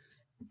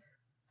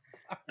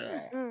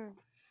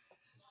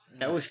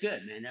 That was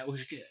good, man. That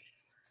was good.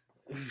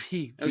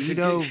 That was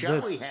Vito, a good show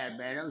we had,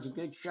 man. That was a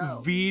good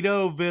show.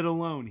 Vito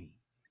Vitelloni.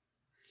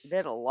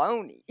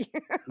 Vitelloni.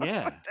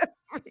 Yeah. What the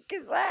freak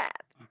is that?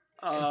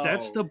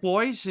 That's the Oh,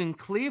 boys in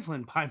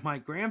Cleveland by my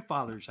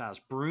grandfather's house.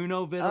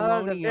 Bruno Oh, the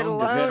Vitelloni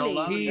owned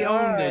Vitelloni. He Oh,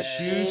 owned a yeah.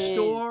 shoe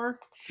store.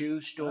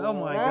 shoe store. Oh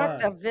my Not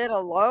God. the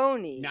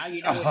Vitelloni. Now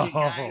you know what the Oh.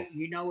 guy,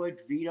 you know what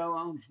Vito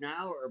owns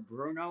now, or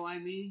Bruno, I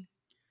mean?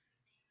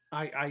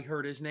 I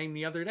heard his name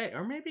the other day,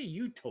 or maybe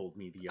you told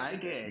me the other I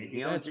day. did. Maybe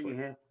He owns, that's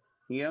what.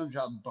 he owns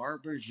a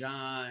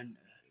Barbizon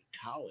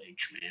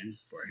College, man,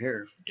 for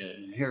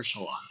the hair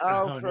salon.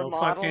 Oh, for no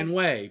models. fucking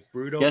way,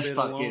 Bruno Just Vitelloni.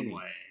 fucking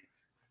way.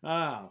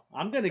 Oh,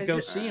 I'm gonna Is go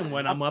it- see him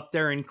when I'm up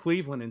there in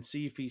Cleveland and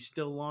see if he's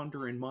still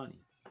laundering money.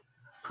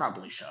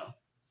 Probably so.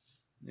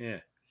 Yeah,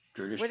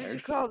 Curtis What did you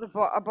Hair's- call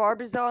a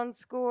Barbizon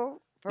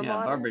school for Yeah,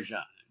 models?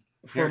 Barbizon.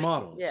 for Hair school.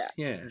 models. Yeah.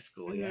 Yeah, Hair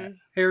school, yeah. Mhm.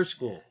 hair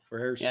school for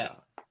hairstyle. Yeah.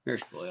 Hair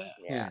school, yeah.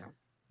 Yeah.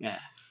 Yeah.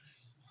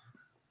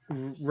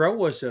 Ro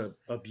was a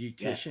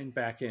beautician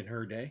back in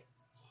her day.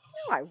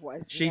 No, I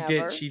was She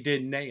never.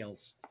 did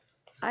nails.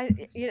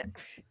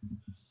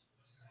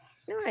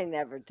 No, I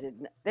never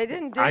did. They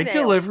didn't do I nails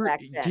delivered.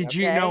 back then. Did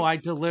you know I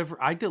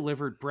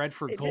delivered bread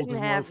for They Golden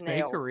didn't have Loaf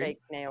Bakery.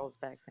 fake nails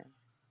back then.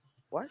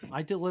 What?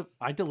 I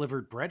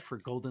delivered bread for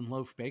Golden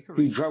Loaf He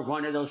Bakery. drove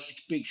one of those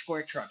big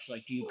square trucks,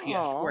 like the UPS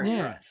Oh, square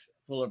Yeah. trucks,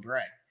 full of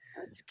bread.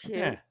 that's cute.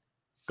 Yeah, I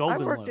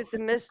Golden worked Loaf. at the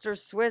Mr.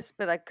 Swiss,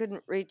 but I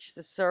couldn't reach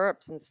the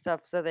syrups and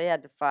stuff, so they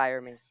had to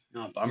fire me.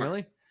 No, bummer.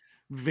 Really?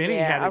 Vinny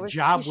Yeah, had I a was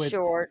job too with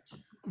short.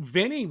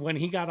 Vinny when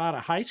he got out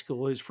of high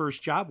school. His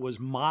first job was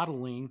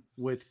modeling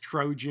with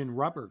Trojan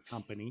Rubber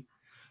Company,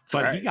 That's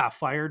but he right. got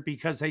fired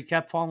because they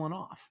kept falling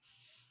off.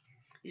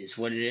 It's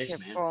what it is,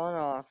 Kept man. falling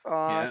off.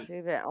 Oh, Yeah.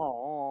 too bad.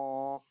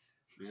 Oh,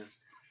 Yeah.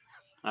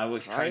 I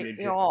was trying right.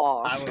 to do. Oh,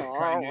 I was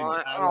trying to.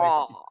 I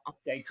was.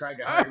 They tried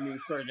to hire me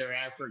for their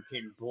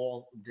African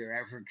bull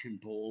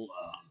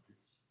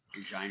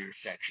designer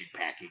section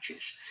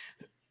packages.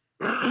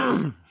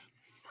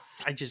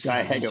 I just So I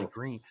have to had use a to.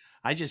 green.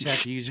 I just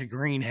have to use a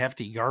green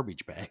hefty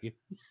garbage bag.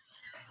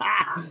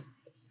 I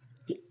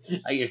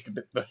used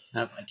to. I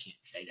can't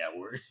say that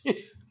word. Yeah,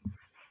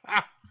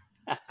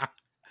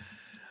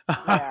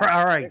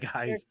 All right, there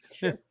guys.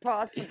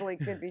 possibly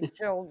could be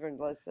children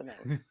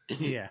listening.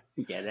 Yeah.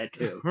 Yeah, that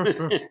too.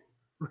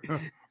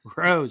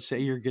 Rose, say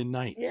your good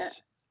nights. Yeah.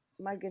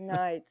 My good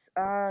nights.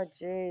 Oh,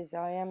 geez,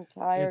 I am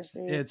tired, It's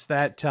peeps.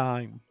 that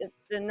time.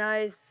 It's been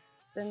nice.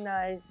 It's been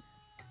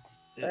nice.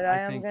 But I I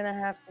am think going to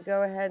have to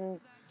go ahead and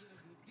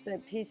say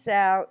peace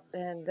out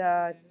and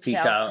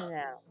Peace ciao out. for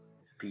now.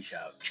 Peace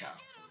out. Ciao.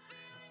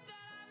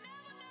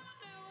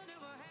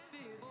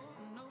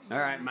 All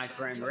right, my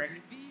friend Rick.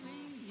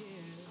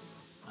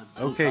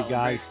 Okay,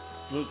 guys.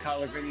 Blue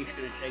Collar Vinny's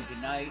going to say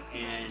goodnight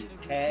and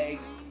tag.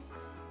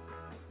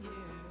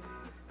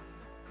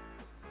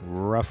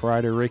 Rough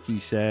Rider Ricky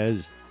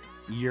says,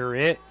 "You're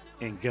it,"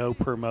 and go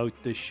promote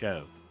the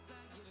show.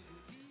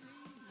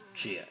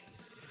 See ya.